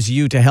drives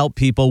you to help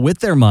people with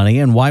their money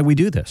and why we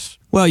do this.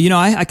 Well,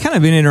 I kind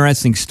of an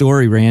interesting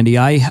story, Randy.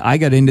 I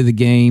got into the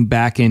game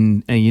back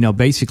in,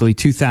 basically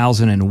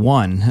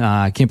 2001.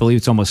 I can't believe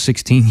it's almost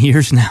 16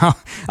 years now.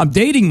 I'm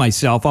dating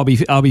myself. I'll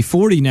be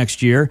 40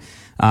 next year.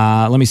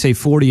 Let me say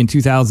 40 in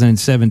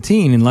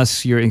 2017,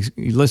 unless you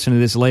listen to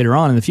this later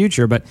on in the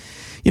future. But,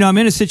 I'm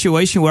in a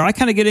situation where I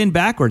kind of get in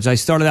backwards. I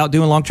started out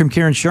doing long-term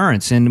care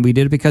insurance, and we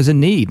did it because of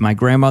need. My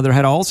grandmother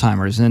had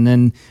Alzheimer's, and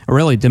then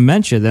really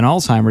dementia, then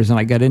Alzheimer's, and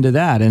I got into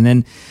that. And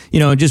then,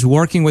 just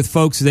working with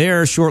folks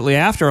there shortly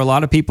after, a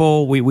lot of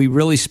people, we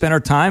really spent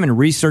our time and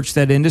researched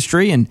that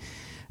industry, and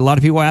a lot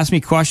of people asked me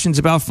questions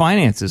about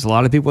finances. A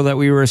lot of people that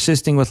we were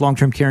assisting with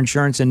long-term care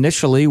insurance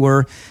initially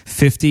were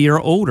 50 or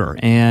older.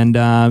 And,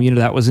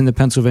 that was in the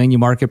Pennsylvania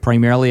market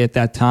primarily at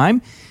that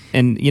time.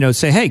 And,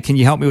 say, hey, can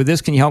you help me with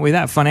this? Can you help me with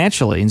that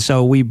financially? And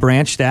so we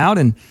branched out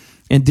and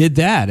did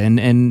that.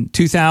 And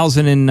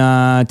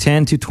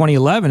 2010 to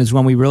 2011 is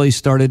when we really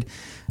started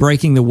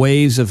breaking the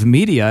waves of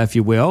media, if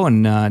you will,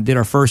 and did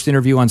our first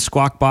interview on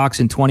Squawk Box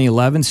in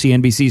 2011,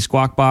 CNBC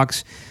Squawk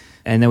Box.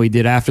 And then we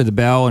did After the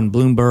Bell and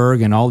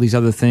Bloomberg and all these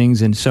other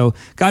things. And so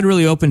God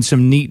really opened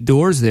some neat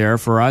doors there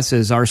for us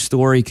as our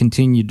story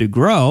continued to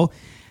grow.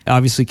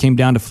 Obviously came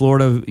down to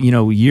Florida,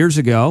 years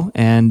ago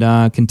and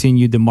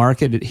continued to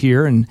market it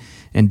here and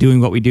doing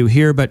what we do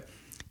here. But,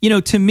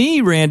 to me,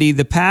 Randy,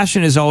 the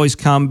passion has always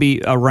come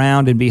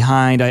around and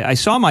behind. I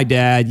saw my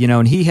dad,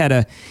 and he had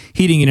a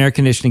heating and air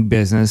conditioning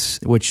business,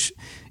 which,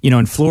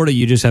 in Florida,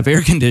 you just have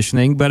air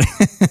conditioning. But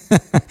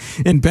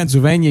in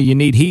Pennsylvania, you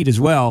need heat as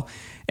well.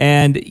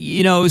 And,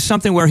 it was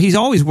something where he's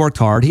always worked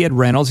hard. He had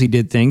rentals. He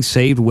did things,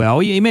 saved well.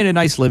 He made a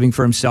nice living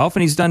for himself,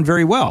 and he's done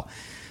very well.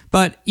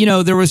 But,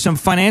 there was some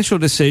financial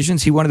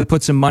decisions. He wanted to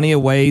put some money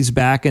away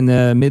back in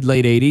the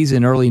mid-late 80s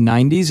and early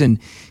 90s, and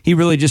he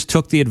really just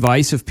took the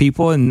advice of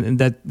people, and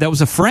that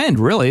was a friend,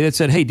 really, that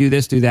said, hey, do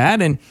this, do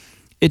that, and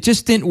it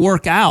just didn't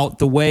work out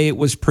the way it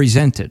was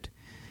presented.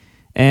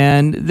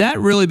 And that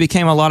really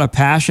became a lot of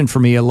passion for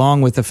me,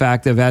 along with the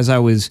fact of, as I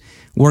was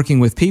working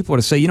with people,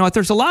 to say,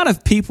 there's a lot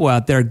of people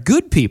out there,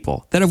 good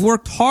people, that have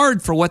worked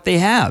hard for what they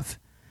have.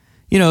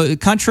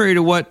 Contrary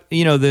to what,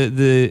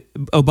 the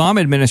Obama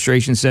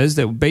administration says,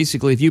 that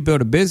basically if you build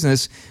a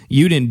business,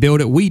 you didn't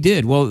build it, we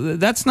did. Well,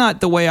 that's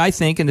not the way I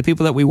think, and the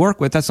people that we work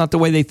with, that's not the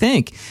way they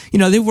think.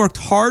 They've worked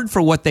hard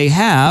for what they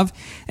have.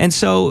 And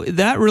so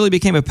that really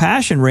became a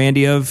passion,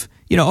 Randy, of,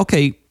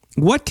 okay,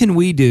 what can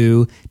we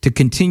do to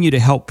continue to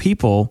help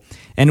people?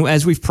 And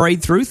as we've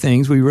prayed through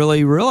things, we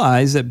really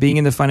realize that being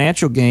in the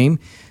financial game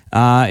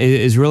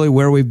is really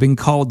where we've been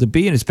called to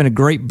be. And it's been a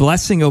great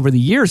blessing over the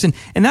years. And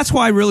that's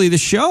why really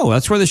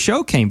that's where the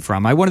show came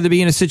from. I wanted to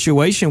be in a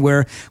situation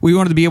where we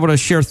wanted to be able to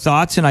share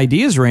thoughts and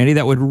ideas, Randy,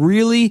 that would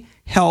really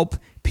help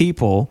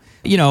people.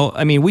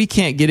 We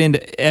can't get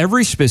into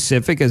every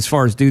specific as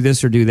far as do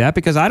this or do that,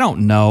 because I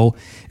don't know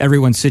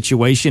everyone's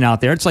situation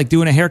out there. It's like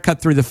doing a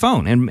haircut through the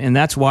phone. And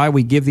that's why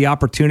we give the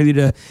opportunity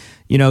to,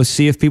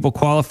 see if people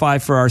qualify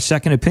for our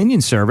second opinion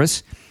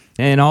service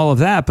and all of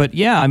that. But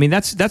yeah,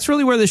 that's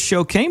really where this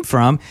show came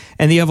from,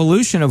 and the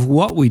evolution of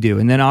what we do.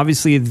 And then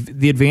obviously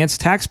the advanced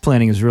tax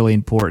planning is really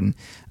important.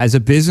 As a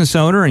business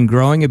owner and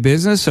growing a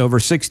business over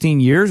 16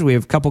 years, we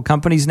have a couple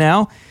companies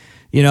now.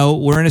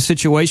 We're in a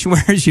situation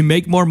where as you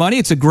make more money,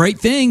 it's a great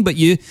thing, but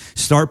you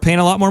start paying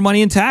a lot more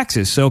money in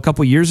taxes. So a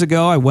couple years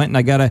ago, I went and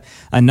I got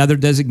another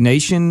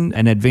designation,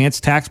 an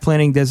advanced tax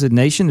planning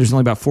designation. There's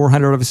only about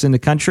 400 of us in the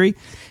country.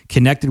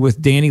 Connected with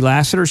Danny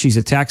Lassiter. She's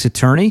a tax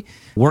attorney,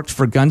 worked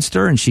for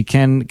Gunster, and she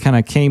kind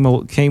of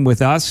came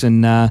with us,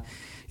 and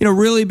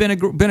really been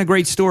a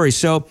great story.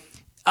 So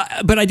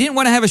But I didn't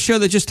want to have a show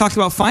that just talked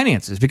about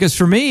finances, because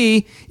for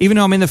me, even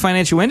though I'm in the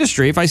financial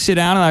industry, if I sit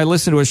down and I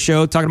listen to a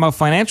show talking about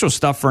financial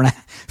stuff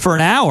for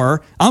an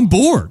hour, I'm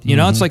bored. You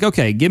know, it's like,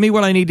 okay, give me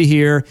what I need to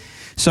hear.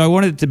 So I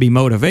wanted it to be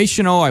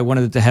motivational. I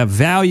wanted it to have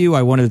value.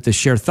 I wanted it to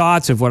share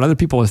thoughts of what other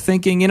people are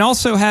thinking, and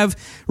also have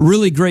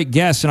really great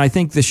guests. And I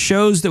think the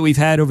shows that we've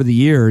had over the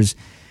years,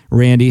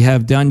 Randy,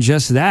 have done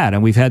just that.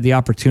 And we've had the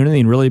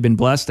opportunity and really been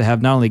blessed to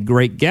have not only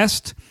great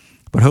guests,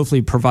 but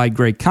hopefully provide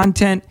great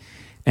content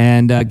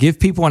and give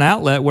people an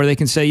outlet where they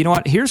can say, you know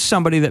what, here's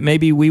somebody that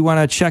maybe we want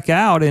to check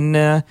out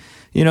and,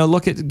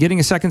 look at getting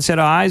a second set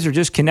of eyes or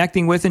just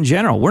connecting with in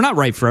general. We're not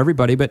right for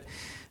everybody, but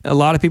a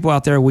lot of people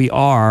out there we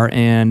are,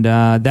 and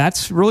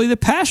that's really the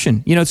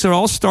passion. You know, so it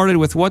all started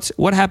with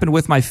what happened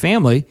with my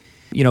family,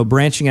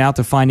 branching out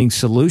to finding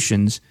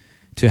solutions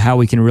to how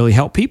we can really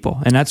help people.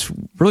 And that's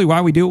really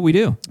why we do what we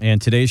do. And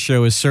today's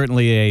show is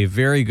certainly a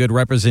very good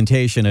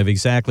representation of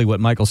exactly what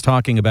Michael's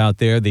talking about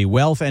there, the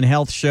Wealth and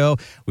Health Show.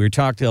 We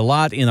talked a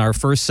lot in our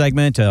first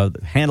segment,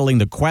 handling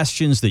the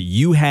questions that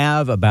you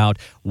have about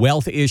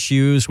wealth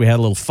issues. We had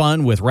a little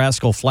fun with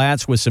Rascal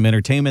Flats with some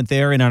entertainment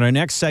there. And on our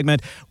next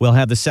segment, we'll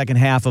have the second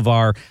half of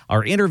our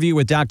interview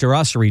with Dr.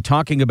 Usery,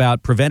 talking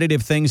about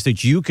preventative things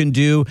that you can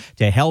do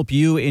to help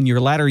you in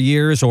your latter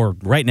years, or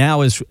right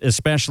now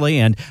especially.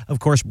 And, of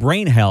course,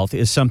 brain health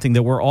is something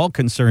that we're all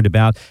concerned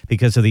about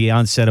because of the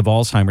onset of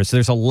Alzheimer's.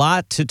 There's a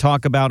lot to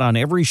talk about on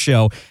every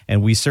show,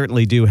 and we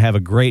certainly do have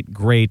a great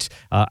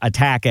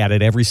attack at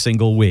it every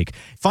single week.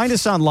 Find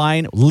us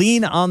online,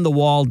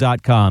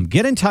 leanonthewall.com.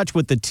 Get in touch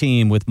with the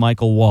team with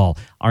Michael Wall.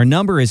 Our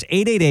number is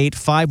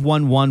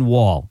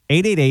 888-511-WALL,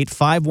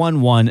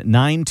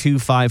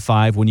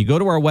 888-511-9255. When you go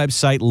to our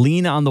website,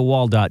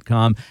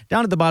 leanonthewall.com,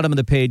 down at the bottom of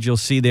the page, you'll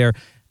see there,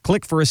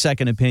 click for a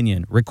second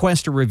opinion,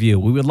 request a review.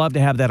 We would love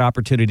to have that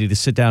opportunity to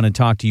sit down and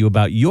talk to you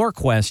about your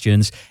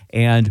questions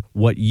and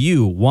what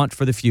you want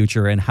for the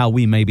future and how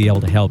we may be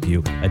able to help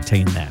you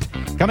attain that.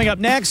 Coming up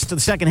next, the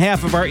second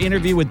half of our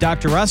interview with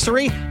Dr.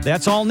 Usery.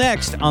 That's all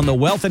next on the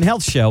Wealth and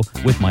Health Show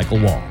with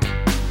Michael Wall.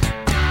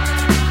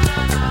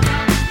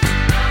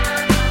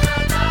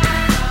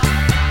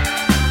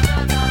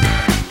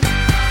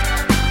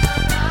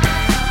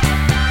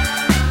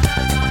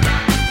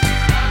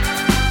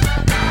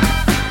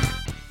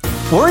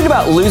 Worried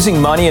about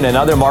losing money in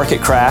another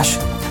market crash?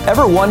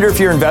 Ever wonder if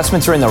your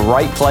investments are in the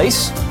right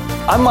place?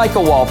 I'm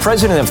Michael Wall,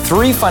 president of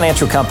 3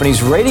 financial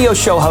companies, radio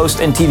show host,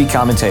 and TV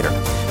commentator.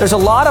 There's a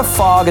lot of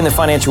fog in the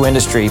financial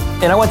industry,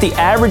 and I want the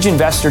average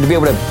investor to be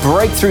able to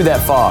break through that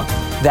fog.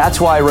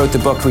 That's why I wrote the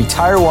book,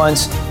 Retire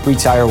Once,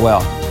 Retire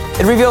Well.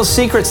 It reveals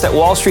secrets that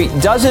Wall Street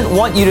doesn't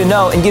want you to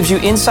know and gives you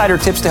insider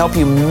tips to help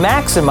you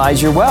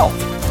maximize your wealth.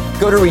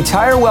 Go to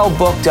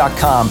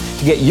retirewellbook.com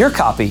to get your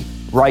copy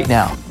right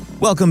now.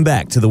 Welcome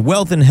back to the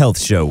Wealth and Health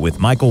Show with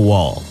Michael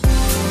Wall.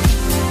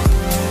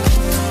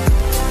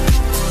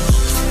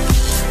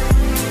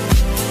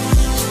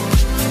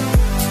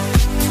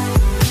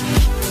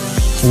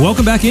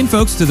 Welcome back in,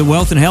 folks, to the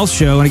Wealth and Health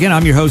Show. And again,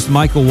 I'm your host,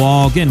 Michael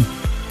Wall. Again,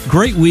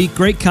 great week,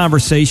 great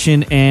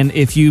conversation. And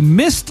if you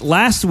missed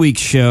last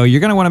week's show,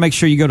 you're going to want to make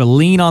sure you go to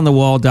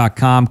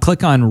leanonthewall.com,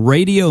 click on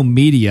Radio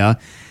Media.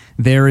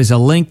 There is a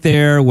link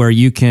there where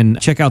you can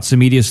check out some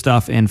media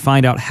stuff and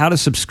find out how to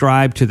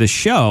subscribe to the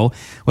show,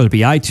 whether it be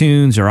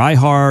iTunes or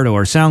iHeart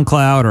or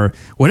SoundCloud or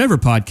whatever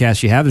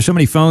podcast you have. There's so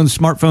many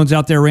smartphones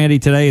out there, Randy,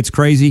 today. It's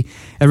crazy.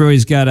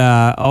 Everybody's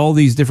got all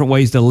these different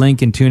ways to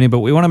link and tune in, but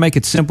we want to make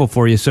it simple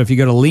for you. So if you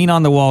go to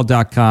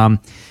leanonthewall.com,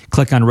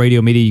 click on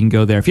Radio Media, you can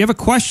go there. If you have a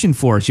question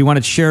for us, you want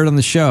to share it on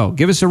the show,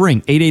 give us a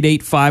ring,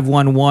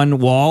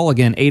 888-511-WALL.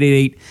 Again,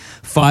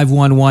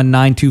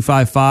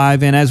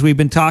 888-511-9255. And as we've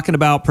been talking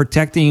about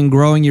protecting and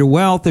growing your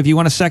wealth, if you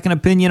want a second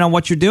opinion on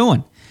what you're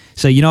doing,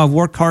 say, I've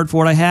worked hard for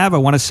what I have. I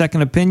want a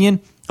second opinion.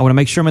 I want to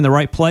make sure I'm in the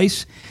right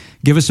place.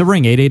 Give us a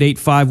ring,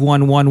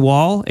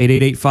 888-511-WALL,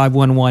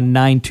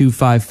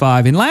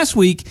 888-511-9255. And last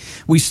week,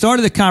 we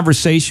started a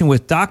conversation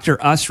with Dr.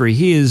 Usery.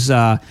 He is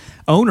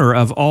owner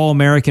of All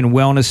American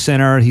Wellness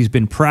Center. He's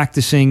been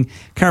practicing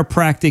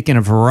chiropractic and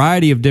a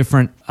variety of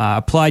different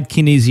applied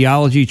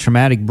kinesiology,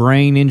 traumatic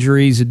brain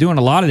injuries, doing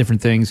a lot of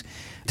different things.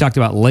 Talked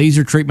about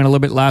laser treatment a little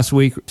bit last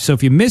week. So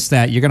if you missed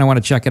that, you're going to want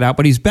to check it out.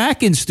 But he's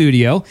back in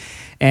studio,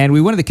 and we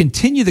wanted to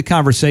continue the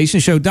conversation.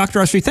 So Dr.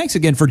 Usery, thanks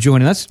again for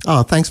joining us.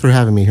 Oh, thanks for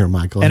having me here,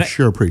 Michael. I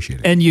sure appreciate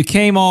it. And you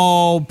came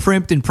all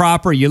primped and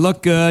proper. You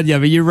look good. Yeah,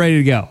 but you're ready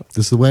to go.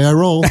 This is the way I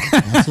roll.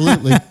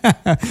 Absolutely.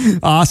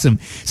 Awesome.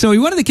 So we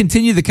wanted to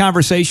continue the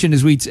conversation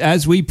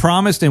as we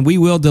promised, and we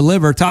will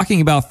deliver,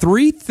 talking about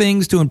 3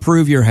 things to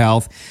improve your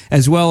health,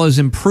 as well as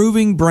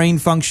improving brain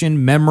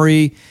function,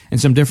 memory,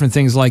 and some different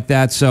things like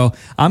that. So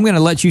I'm going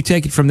to let you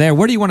take it from there.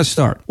 Where do you want to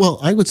start? Well,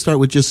 I would start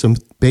with just some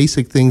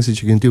basic things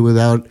that you can do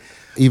without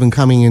even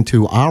coming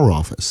into our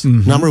office.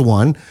 Number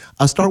one,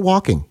 start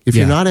walking. If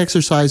you're not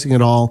exercising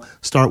at all,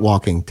 start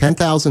walking.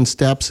 10,000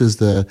 steps is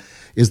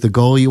the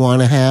goal you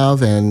want to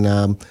have,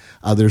 and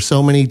there's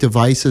so many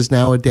devices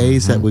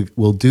nowadays that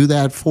will do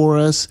that for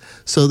us.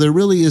 So there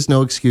really is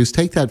no excuse.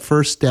 Take that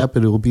first step,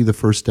 and it will be the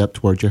first step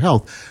towards your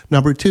health.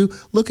 Number two,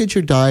 look at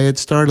your diet.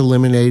 Start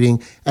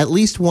eliminating at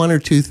least one or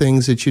two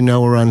things that you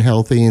know are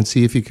unhealthy, and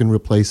see if you can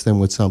replace them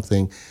with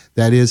something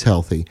that is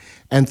healthy.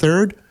 And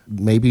third,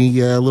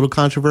 maybe a little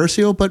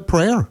controversial, but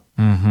prayer.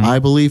 I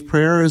believe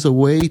prayer is a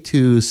way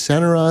to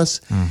center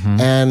us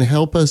and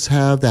help us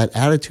have that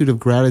attitude of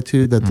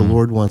gratitude that the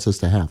Lord wants us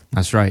to have.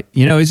 That's right.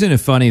 You know, isn't it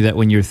funny that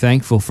when you're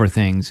thankful for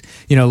things,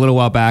 you know, a little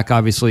while back,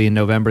 obviously in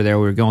November there,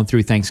 we were going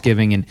through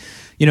Thanksgiving, and,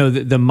 you know,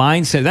 the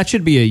mindset, that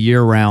should be a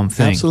year-round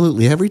thing.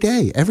 Absolutely. Every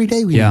day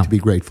we need to be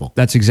grateful.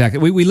 That's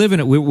exactly. We live in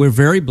it. We're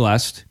very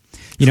blessed.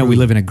 You know, we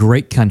live in a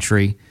great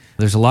country.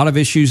 There's a lot of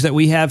issues that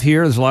we have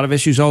here. There's a lot of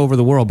issues all over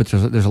the world, but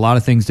there's a lot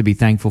of things to be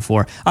thankful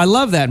for. I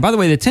love that. And by the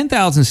way, the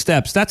 10,000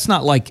 steps, that's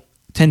not like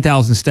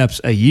 10,000 steps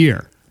a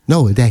year.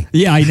 No, a day.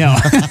 Yeah, I know.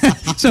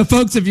 So,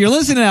 folks, if you're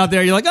listening out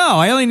there, you're like, oh,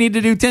 I only need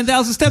to do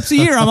 10,000 steps a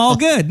year. I'm all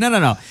good.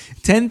 No.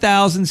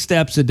 10,000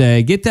 steps a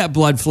day. Get that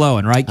blood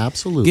flowing, right?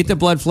 Absolutely. Get the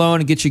blood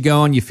flowing and get you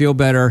going. You feel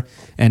better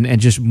and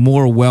just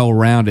more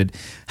well-rounded.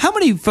 How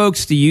many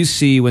folks do you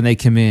see when they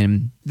come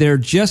in, they're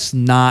just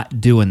not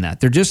doing that?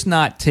 They're just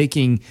not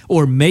taking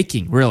or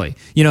making, really.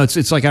 You know,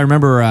 it's like I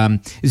remember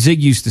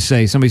Zig used to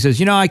say, somebody says,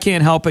 you know, I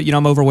can't help it. You know,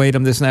 I'm overweight,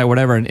 I'm this and that,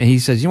 whatever. And he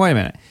says, you know, wait a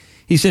minute.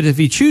 He said, if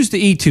you choose to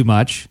eat too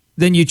much,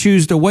 then you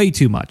choose to weigh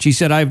too much. He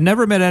said, I've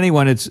never met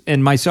anyone,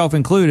 and myself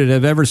included,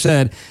 have ever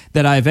said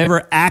that I've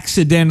ever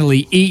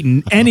accidentally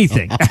eaten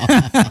anything.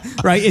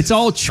 Right? It's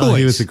all choice. Oh,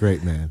 he was a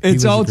great man.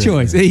 It's all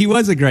choice. Man. He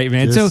was a great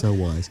man. Just so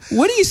wise.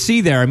 What do you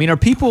see there? I mean, are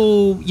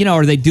people, you know,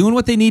 are they doing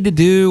what they need to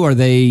do? Are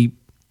they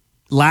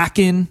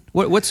lacking?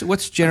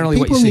 What's generally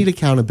what you see? People need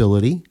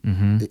accountability.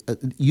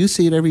 You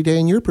see it every day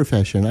in your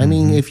profession. I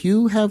mean, if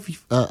you have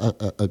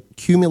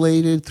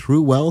accumulated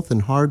through wealth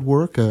and hard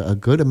work a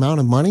good amount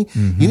of money,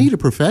 you need a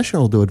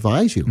professional to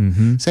advise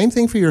you. Same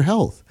thing for your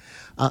health.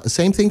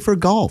 Same thing for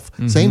golf.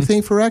 Same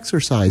thing for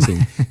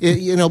exercising.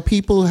 You know,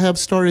 people have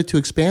started to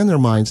expand their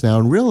minds now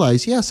and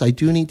realize, yes, I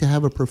do need to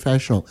have a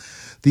professional.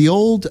 The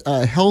old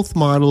health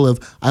model of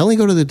I only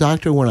go to the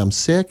doctor when I'm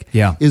sick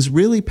is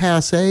really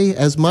passé,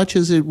 as much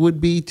as it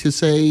would be to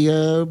say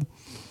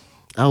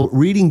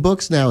reading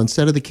books now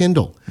instead of the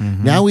Kindle.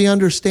 Now we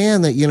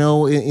understand that, you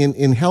know,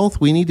 in health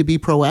we need to be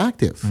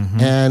proactive.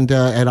 And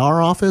at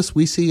our office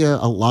we see a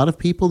lot of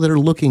people that are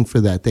looking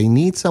for that. They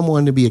need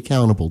someone to be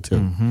accountable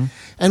to.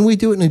 And we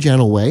do it in a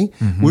gentle way.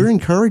 We're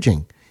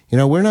encouraging. You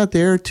know, we're not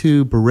there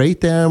to berate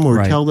them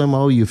or tell them,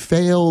 oh, you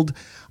failed.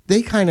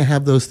 They kind of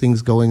have those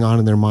things going on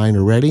in their mind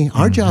already.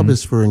 Our job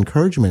is for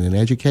encouragement and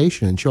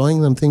education and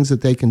showing them things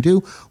that they can do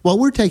while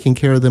we're taking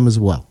care of them as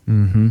well.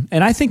 And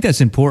I think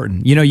that's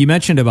important. You know, you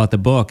mentioned about the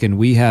book, and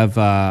we have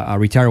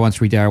Retire Once,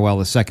 Retire Well,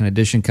 the second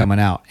edition coming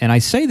out. And I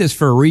say this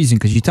for a reason,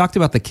 because you talked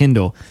about the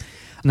Kindle.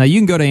 Now, you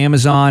can go to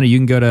Amazon or you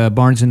can go to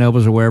Barnes &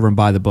 Nobles or wherever and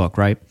buy the book,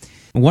 right?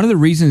 And one of the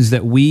reasons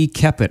that we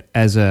kept it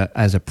as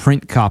a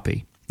print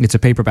copy, it's a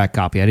paperback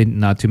copy.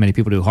 Not too many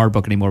people do hard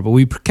book anymore, but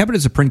we kept it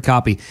as a print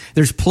copy.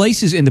 There's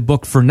places in the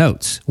book for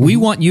notes. We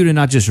want you to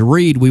not just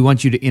read, we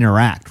want you to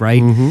interact,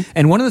 right?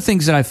 And one of the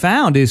things that I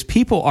found is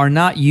people are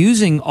not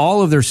using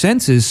all of their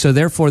senses, so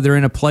therefore they're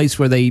in a place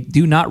where they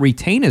do not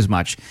retain as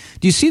much.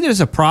 Do you see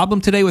there's a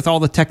problem today with all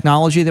the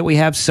technology that we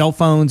have, cell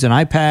phones and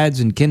iPads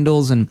and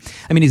Kindles? And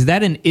I mean, is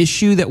that an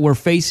issue that we're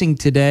facing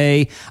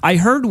today? I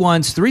heard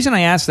once, the reason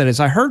I asked that is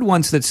I heard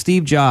once that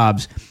Steve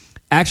Jobs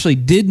actually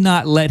did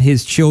not let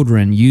his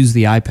children use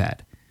the iPad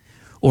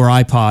or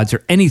iPods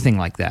or anything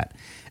like that.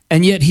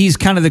 And yet he's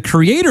kind of the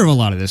creator of a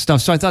lot of this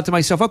stuff. So I thought to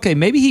myself, okay,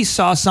 maybe he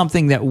saw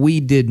something that we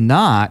did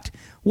not.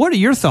 What are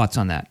your thoughts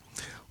on that?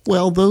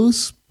 Well,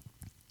 those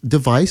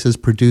devices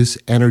produce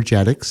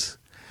energetics.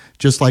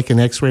 Just like an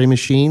X-ray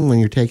machine, when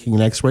you're taking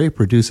an X-ray, it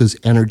produces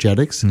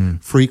energetics,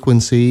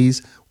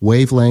 frequencies,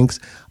 wavelengths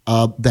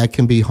that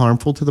can be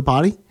harmful to the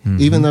body.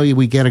 Even though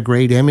we get a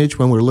great image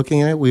when we're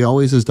looking at it, we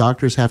always, as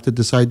doctors, have to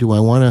decide, do I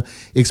want to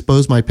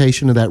expose my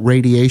patient to that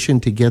radiation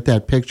to get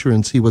that picture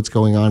and see what's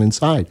going on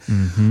inside?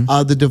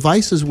 The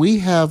devices we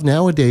have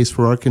nowadays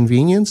for our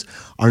convenience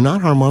are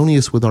not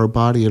harmonious with our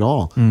body at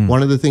all.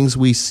 One of the things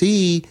we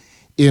see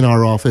in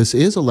our office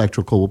is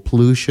electrical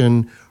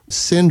pollution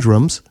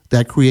syndromes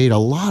that create a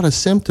lot of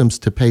symptoms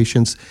to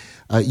patients.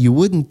 You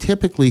wouldn't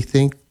typically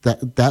think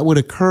that would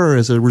occur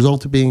as a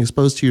result of being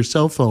exposed to your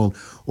cell phone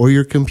or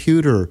your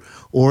computer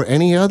or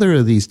any other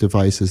of these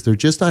devices. They're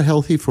just not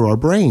healthy for our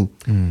brain.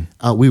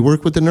 We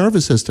work with the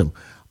nervous system.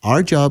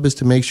 Our job is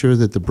to make sure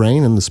that the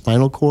brain and the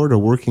spinal cord are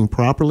working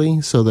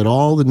properly so that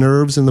all the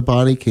nerves in the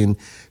body can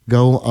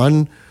go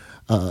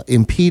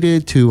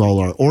impeded to all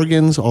our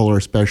organs, all our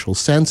special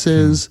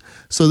senses,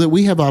 so that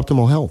we have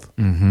optimal health.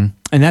 Mm-hmm.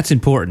 And that's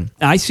important.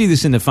 I see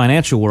this in the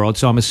financial world,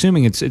 so I'm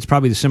assuming it's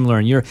probably similar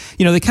in your.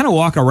 They kind of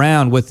walk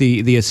around with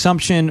the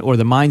assumption or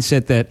the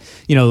mindset that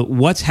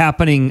what's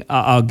happening.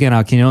 Again,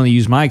 I can only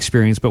use my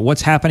experience, but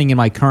what's happening in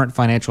my current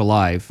financial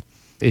life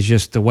is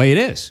just the way it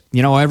is.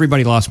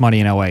 Everybody lost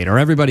money in 2008, or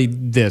everybody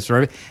this,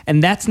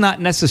 and that's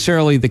not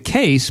necessarily the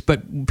case.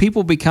 But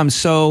people become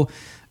so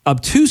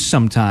obtuse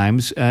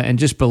sometimes and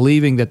just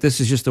believing that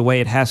this is just the way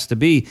it has to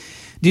be.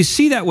 Do you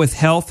see that with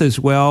health as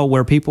well,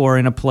 where people are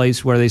in a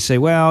place where they say,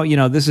 well,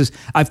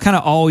 I've kind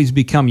of always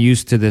become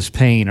used to this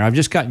pain, or I've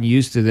just gotten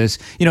used to this.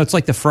 It's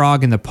like the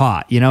frog in the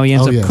pot. He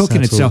ends up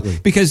cooking itself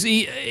because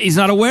he's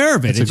not aware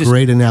of it. It's a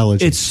great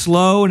analogy. It's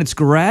slow and it's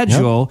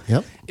gradual.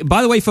 Yep.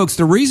 By the way, folks,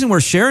 the reason we're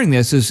sharing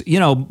this is,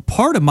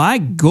 part of my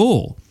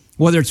goal,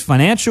 whether it's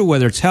financial,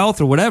 whether it's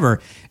health or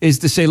whatever, is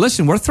to say,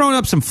 listen, we're throwing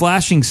up some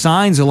flashing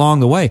signs along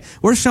the way.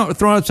 We're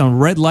throwing up some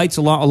red lights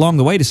along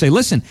the way to say,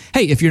 listen,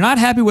 hey, if you're not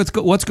happy with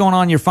what's going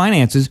on in your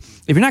finances,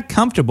 if you're not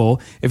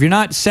comfortable, if you're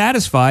not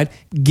satisfied,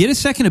 get a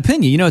second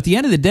opinion. At the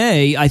end of the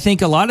day, I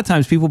think a lot of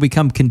times people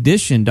become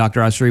conditioned, Dr.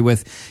 Usery,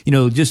 with,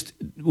 just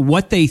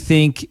what they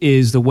think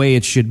is the way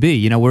it should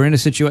be. We're in a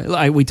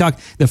situation, we talk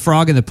the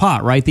frog in the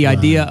pot, right? The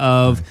idea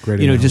of,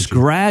 just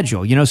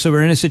gradual, so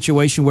we're in a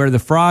situation where the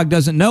frog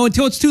doesn't know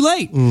until it's too late.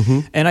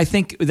 Mm-hmm. And I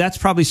think that's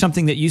probably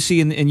something that you see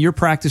in your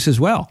practice as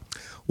well.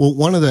 Well,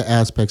 one of the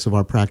aspects of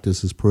our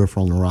practice is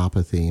peripheral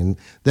neuropathy, and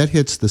that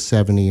hits the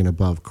 70 and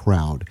above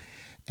crowd.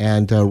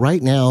 And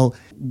right now,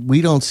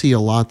 we don't see a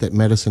lot that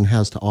medicine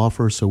has to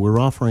offer, so we're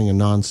offering a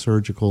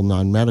non-surgical,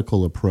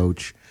 non-medical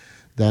approach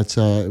that's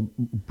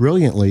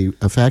brilliantly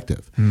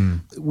effective.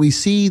 We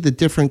see the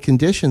different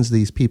conditions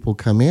these people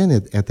come in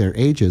at their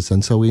ages,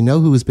 and so we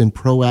know who has been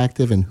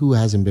proactive and who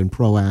hasn't been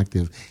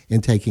proactive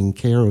in taking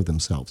care of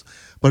themselves.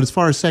 But as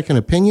far as second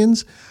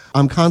opinions,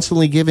 I'm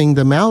constantly giving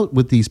them out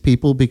with these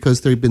people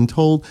because they've been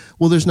told,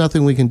 well, there's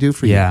nothing we can do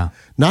for you.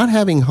 Not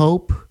having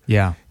hope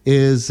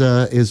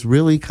is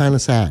really kind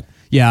of sad.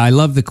 Yeah, I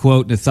love the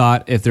quote and the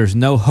thought, if there's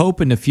no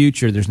hope in the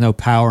future, there's no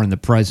power in the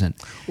present.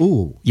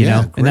 Ooh, great.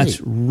 And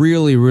that's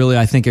really, really,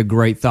 I think, a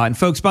great thought. And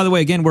folks, by the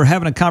way, again, we're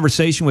having a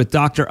conversation with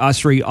Dr.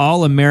 Usery,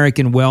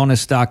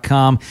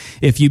 allamericanwellness.com.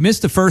 If you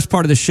missed the first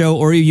part of the show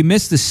or you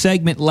missed the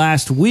segment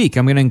last week,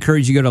 I'm going to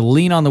encourage you to go to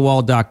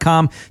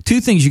leanonthewall.com. Two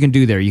things you can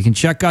do there. You can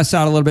check us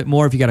out a little bit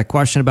more if you got a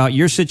question about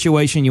your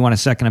situation, you want a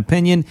second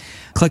opinion.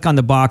 Click on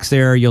the box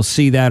there. You'll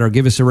see that, or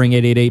give us a ring,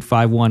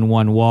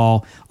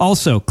 888-511-WALL.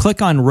 Also,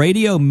 click on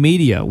Radio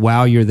Media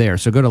while you're there.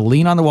 So go to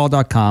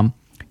leanonthewall.com,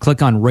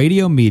 click on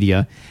Radio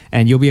Media,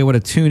 and you'll be able to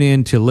tune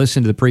in to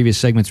listen to the previous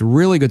segments.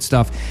 Really good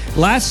stuff.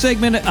 Last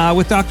segment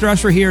with Dr.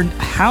 Usery here,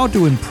 how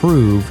to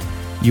improve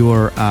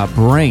your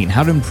brain,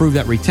 how to improve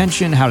that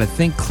retention, how to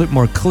think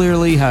more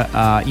clearly,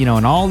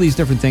 and all these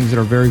different things that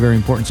are very, very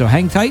important. So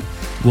hang tight.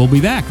 We'll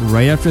be back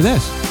right after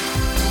this.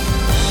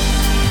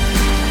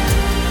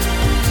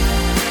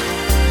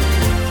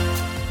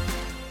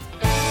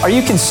 Are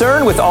you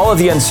concerned with all of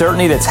the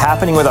uncertainty that's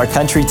happening with our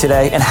country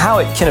today and how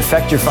it can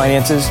affect your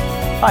finances?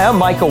 Hi, I'm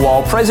Michael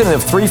Wall, president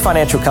of 3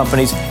 financial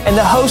companies and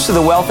the host of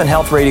the Wealth and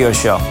Health Radio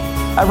Show.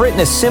 I've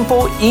written a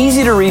simple,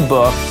 easy-to-read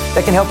book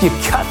that can help you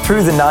cut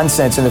through the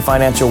nonsense in the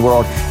financial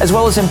world, as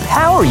well as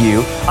empower you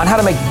on how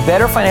to make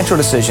better financial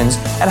decisions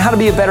and how to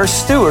be a better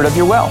steward of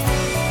your wealth.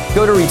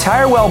 Go to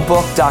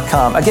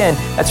retirewellbook.com. Again,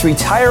 that's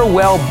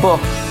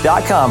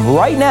retirewellbook.com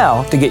right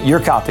now to get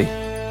your copy.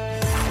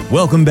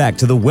 Welcome back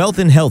to the Wealth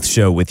and Health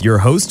Show with your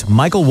host,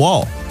 Michael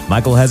Wall.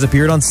 Michael has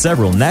appeared on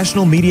several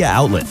national media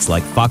outlets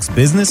like Fox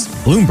Business,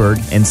 Bloomberg,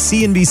 and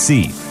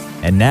CNBC.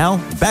 And now,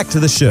 back to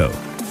the show.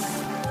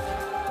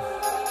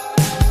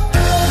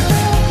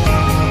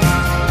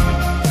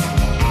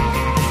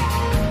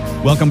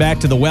 Welcome back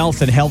to the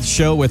Wealth and Health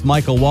Show with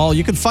Michael Wall.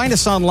 You can find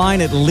us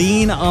online at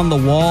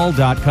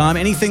leanonthewall.com.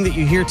 Anything that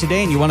you hear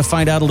today and you want to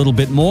find out a little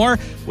bit more,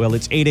 well,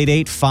 it's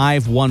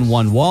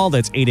 888-511-WALL.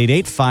 That's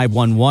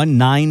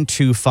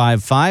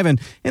 888-511-9255.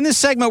 And in this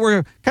segment,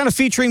 we're kind of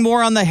featuring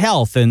more on the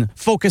health and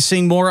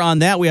focusing more on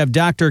that. We have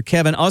Dr.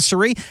 Kevin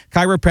Usery,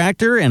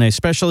 chiropractor and a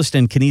specialist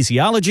in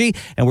kinesiology.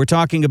 And we're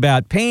talking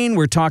about pain.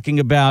 We're talking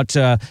about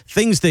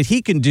things that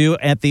he can do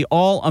at the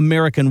All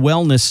American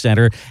Wellness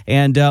Center.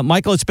 And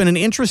Michael, it's been an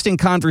interesting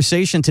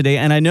conversation today,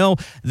 and I know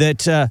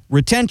that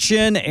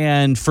retention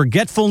and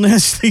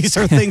forgetfulness, these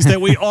are things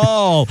that we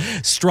all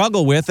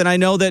struggle with, and I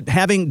know that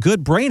having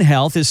good brain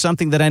health is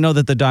something that I know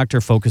that the doctor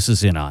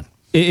focuses in on.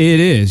 It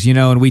is,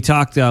 and we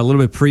talked a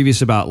little bit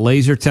previous about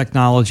laser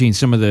technology and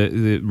some of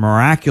the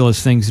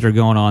miraculous things that are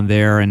going on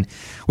there. And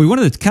we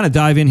wanted to kind of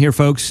dive in here,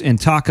 folks, and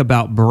talk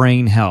about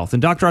brain health.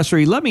 And Dr.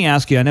 Usery, let me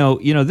ask you, I know,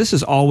 this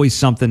is always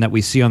something that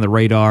we see on the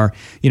radar,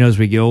 as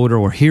we get older.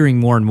 We're hearing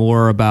more and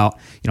more about,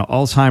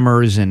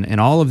 Alzheimer's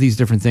and all of these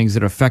different things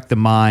that affect the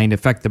mind,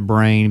 affect the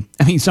brain.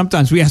 I mean,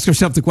 sometimes we ask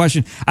ourselves the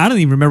question, I don't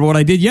even remember what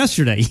I did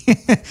yesterday.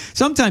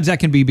 Sometimes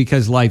that can be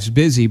because life's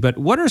busy, but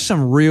what are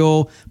some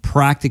real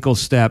practical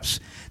steps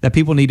that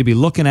people need to be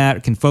looking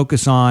at, can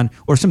focus on,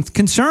 or some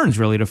concerns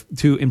really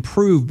to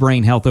improve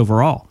brain health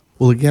overall?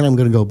 Well, again, I'm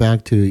going to go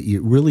back to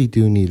you really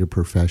do need a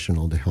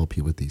professional to help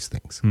you with these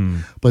things.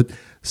 But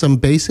some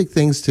basic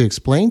things to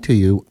explain to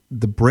you,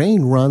 the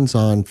brain runs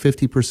on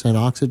 50%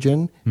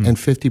 oxygen and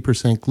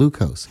 50%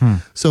 glucose.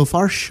 So if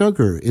our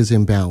sugar is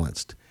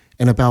imbalanced,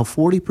 and about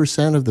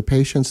 40% of the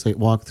patients that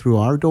walk through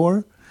our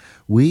door,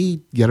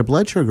 we get a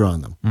blood sugar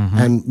on them.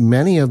 And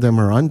many of them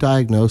are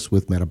undiagnosed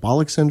with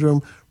metabolic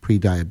syndrome,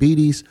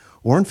 prediabetes,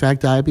 or in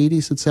fact,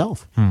 diabetes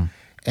itself.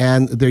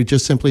 And they're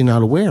just simply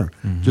not aware,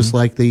 just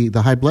like the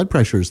high blood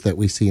pressures that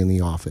we see in the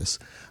office.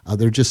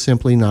 They're just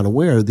simply not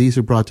aware. These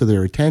are brought to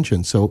their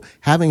attention. So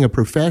having a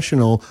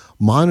professional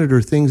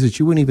monitor things that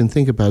you wouldn't even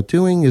think about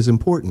doing is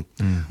important.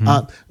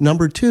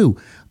 Number two,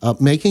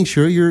 making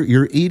sure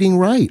you're eating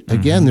right.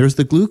 Again, there's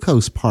the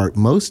glucose part.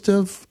 Most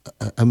of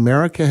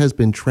America has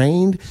been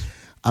trained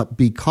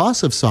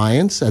because of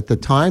science. At the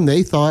time,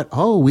 they thought,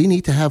 oh, we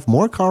need to have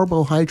more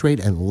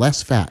carbohydrate and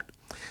less fat.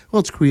 Well,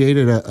 it's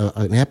created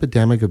an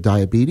epidemic of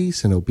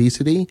diabetes and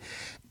obesity.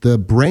 The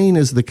brain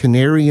is the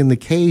canary in the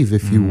cave,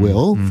 if you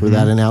will, for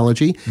that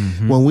analogy.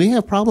 When we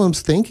have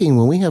problems thinking,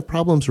 when we have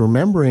problems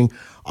remembering,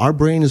 our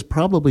brain is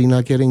probably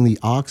not getting the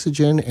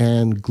oxygen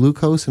and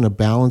glucose in a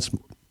balanced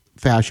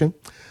fashion.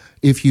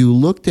 If you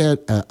looked at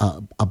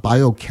a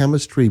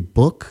biochemistry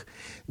book,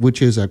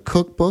 which is a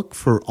cookbook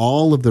for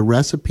all of the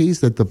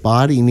recipes that the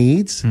body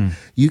needs,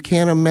 you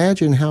can't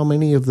imagine how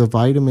many of the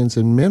vitamins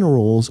and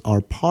minerals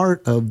are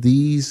part of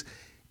these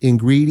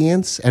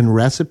ingredients and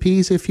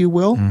recipes, if you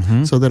will,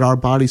 so that our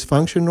bodies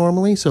function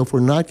normally. So if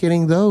we're not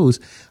getting those,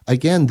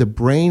 again, the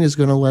brain is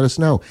going to let us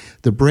know.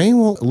 The brain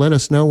won't let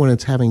us know when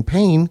it's having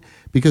pain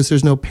because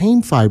there's no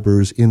pain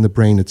fibers in the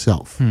brain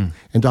itself. And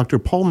Dr.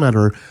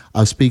 Perlmutter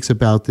speaks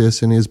about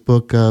this in his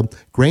book,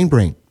 Grain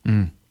Brain.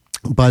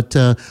 But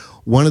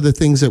one of the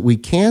things that we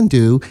can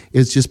do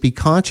is just be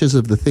conscious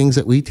of the things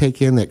that we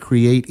take in that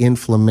create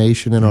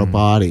inflammation in our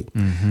body.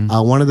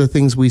 One of the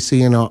things we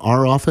see in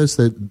our office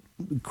that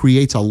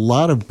creates a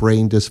lot of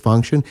brain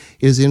dysfunction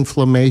is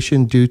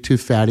inflammation due to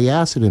fatty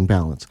acid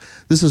imbalance.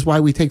 This is why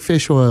we take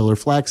fish oil or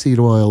flaxseed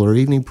oil or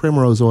evening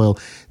primrose oil.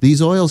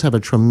 These oils have a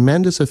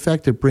tremendous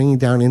effect at bringing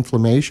down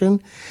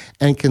inflammation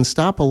and can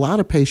stop a lot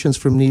of patients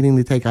from needing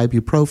to take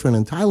ibuprofen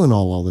and Tylenol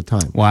all the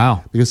time.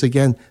 Wow. Because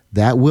again,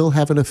 that will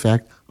have an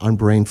effect on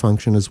brain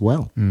function as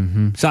well.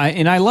 So,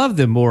 I love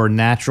the more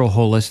natural,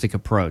 holistic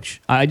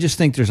approach. I just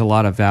think there's a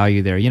lot of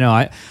value there.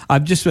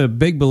 I'm just a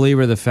big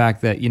believer of the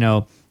fact that,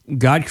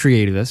 God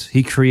created us.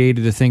 He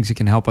created the things that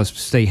can help us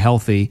stay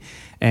healthy.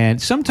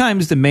 And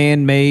sometimes the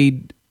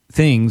man-made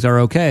things are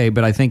okay,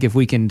 but I think if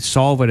we can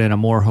solve it in a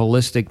more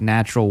holistic,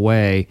 natural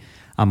way,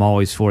 I'm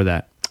always for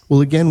that. Well,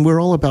 again, we're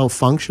all about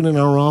function in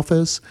our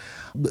office.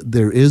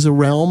 There is a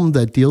realm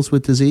that deals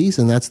with disease,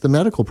 and that's the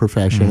medical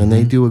profession, and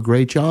they do a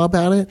great job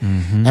at it.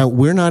 And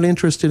we're not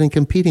interested in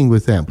competing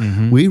with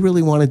them. We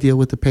really want to deal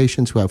with the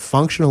patients who have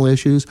functional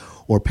issues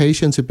or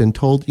patients have been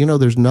told,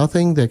 there's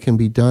nothing that can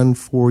be done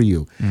for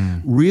you.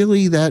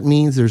 Really, that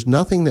means there's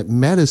nothing that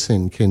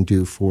medicine can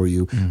do for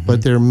you,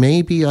 but there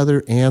may be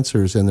other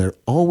answers, and they're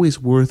always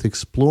worth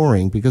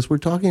exploring because we're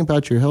talking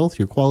about your health,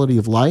 your quality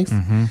of life,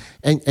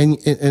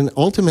 and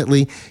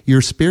ultimately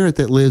your spirit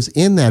that lives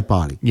in that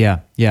body.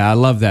 Yeah, I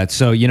love that.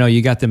 So,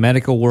 you got the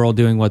medical world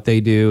doing what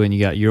they do, and you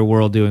got your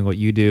world doing what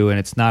you do, and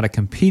it's not a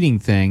competing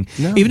thing.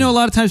 No. Even though a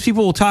lot of times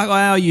people will talk,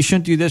 well, you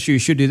shouldn't do this or you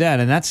should do that,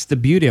 and that's the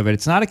beauty of it.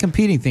 It's not a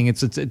competing thing.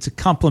 It's a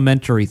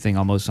complementary thing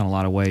almost in a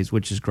lot of ways,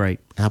 which is great.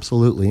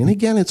 Absolutely. And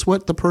again, it's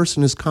what the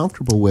person is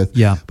comfortable with.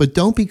 Yeah. But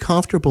don't be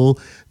comfortable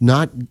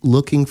not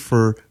looking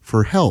for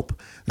help.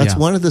 That's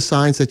one of the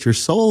signs that your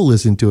soul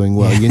isn't doing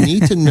well. You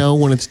need to know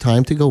when it's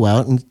time to go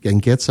out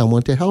and get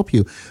someone to help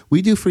you.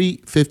 We do free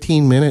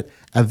 15-minute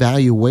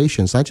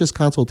evaluations, not just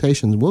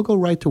consultations. We'll go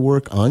right to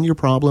work on your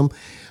problem.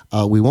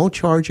 We won't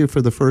charge you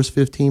for the first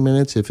 15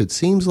 minutes. If it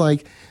seems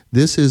like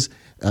this is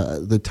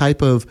the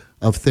type of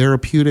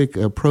therapeutic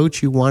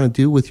approach you want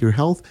to do with your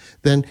health,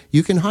 then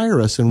you can hire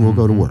us and we'll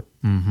go to work.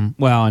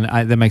 Well,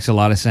 and that makes a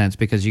lot of sense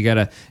because you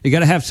gotta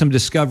have some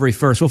discovery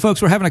first. Well,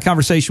 folks, we're having a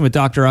conversation with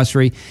Dr.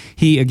 Usery.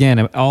 He, again,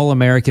 an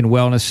All-American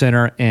Wellness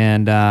Center,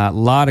 and a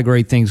lot of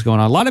great things going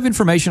on. A lot of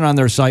information on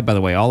their site, by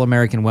the way,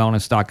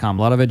 allamericanwellness.com.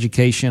 A lot of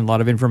education, a lot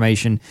of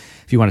information.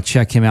 If you want to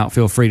check him out,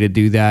 feel free to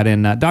do that.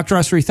 And Dr.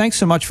 Usery, thanks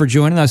so much for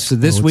joining us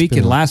this week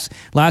and last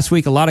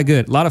week. A lot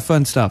of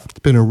fun stuff. It's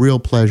been a real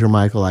pleasure,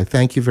 Michael. I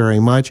thank you very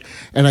much.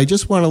 And I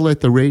just want to let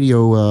the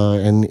radio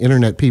and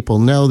internet people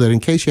know that in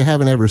case you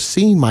haven't ever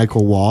seen Michael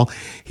Wall,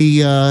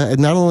 he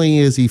not only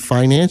is he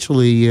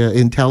financially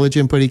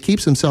intelligent, but he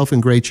keeps himself in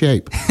great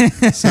shape.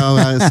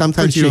 So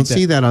sometimes you don't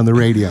see that on the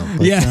radio.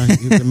 But,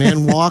 the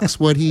man walks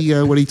what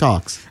he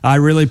talks. I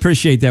really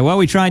appreciate that. Well,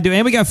 we try and do,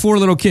 and we got 4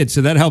 little kids,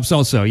 so that helps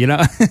also.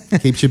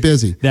 Keeps you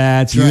busy.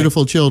 That's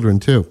beautiful children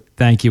too.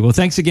 Thank you. Well,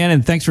 thanks again,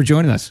 and thanks for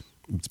joining us.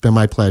 It's been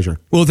my pleasure.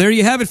 Well, there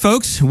you have it,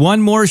 folks.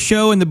 One more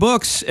show in the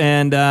books,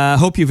 and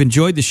hope you've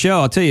enjoyed the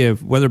show. I'll tell you,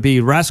 whether it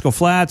be Rascal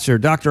Flats or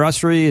Dr.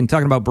 Usery and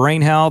talking about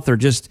brain health or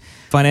just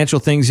financial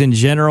things in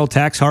general,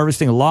 tax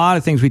harvesting, a lot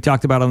of things we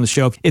talked about on the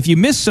show. If you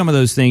missed some of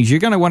those things, you're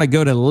going to want to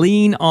go to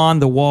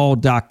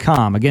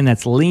leanonthewall.com. Again,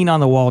 that's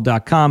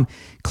leanonthewall.com.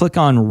 Click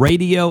on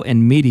radio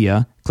and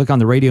media. Click on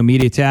the radio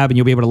media tab, and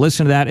you'll be able to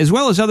listen to that as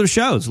well as other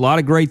shows. A lot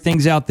of great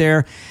things out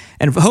there.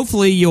 And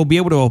hopefully you'll be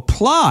able to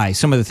apply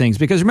some of the things.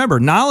 Because remember,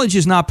 knowledge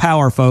is not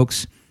power,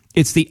 folks.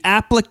 It's the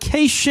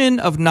application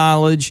of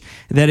knowledge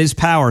that is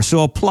power.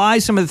 So apply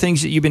some of the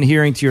things that you've been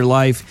hearing to your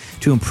life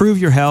to improve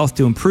your health,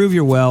 to improve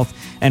your wealth.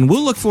 And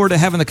we'll look forward to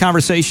having the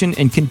conversation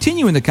and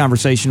continuing the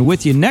conversation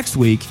with you next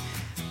week,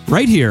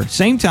 right here,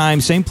 same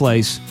time, same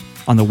place,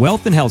 on the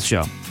Wealth and Health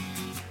Show.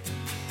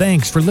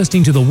 Thanks for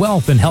listening to the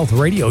Wealth and Health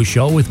Radio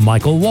Show with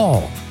Michael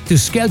Wall. To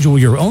schedule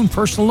your own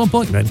personal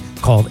appointment,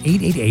 call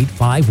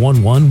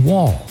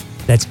 888-511-WALL.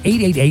 That's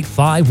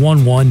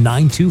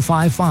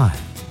 888-511-9255.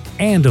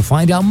 And to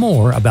find out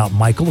more about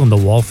Michael and the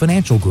Wall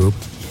Financial Group,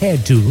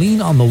 head to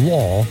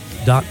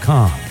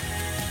leanonthewall.com.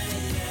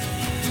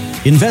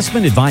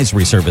 Investment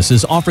advisory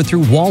services offered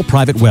through Wall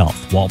Private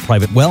Wealth. Wall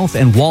Private Wealth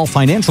and Wall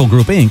Financial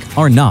Group, Inc.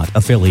 are not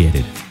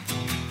affiliated.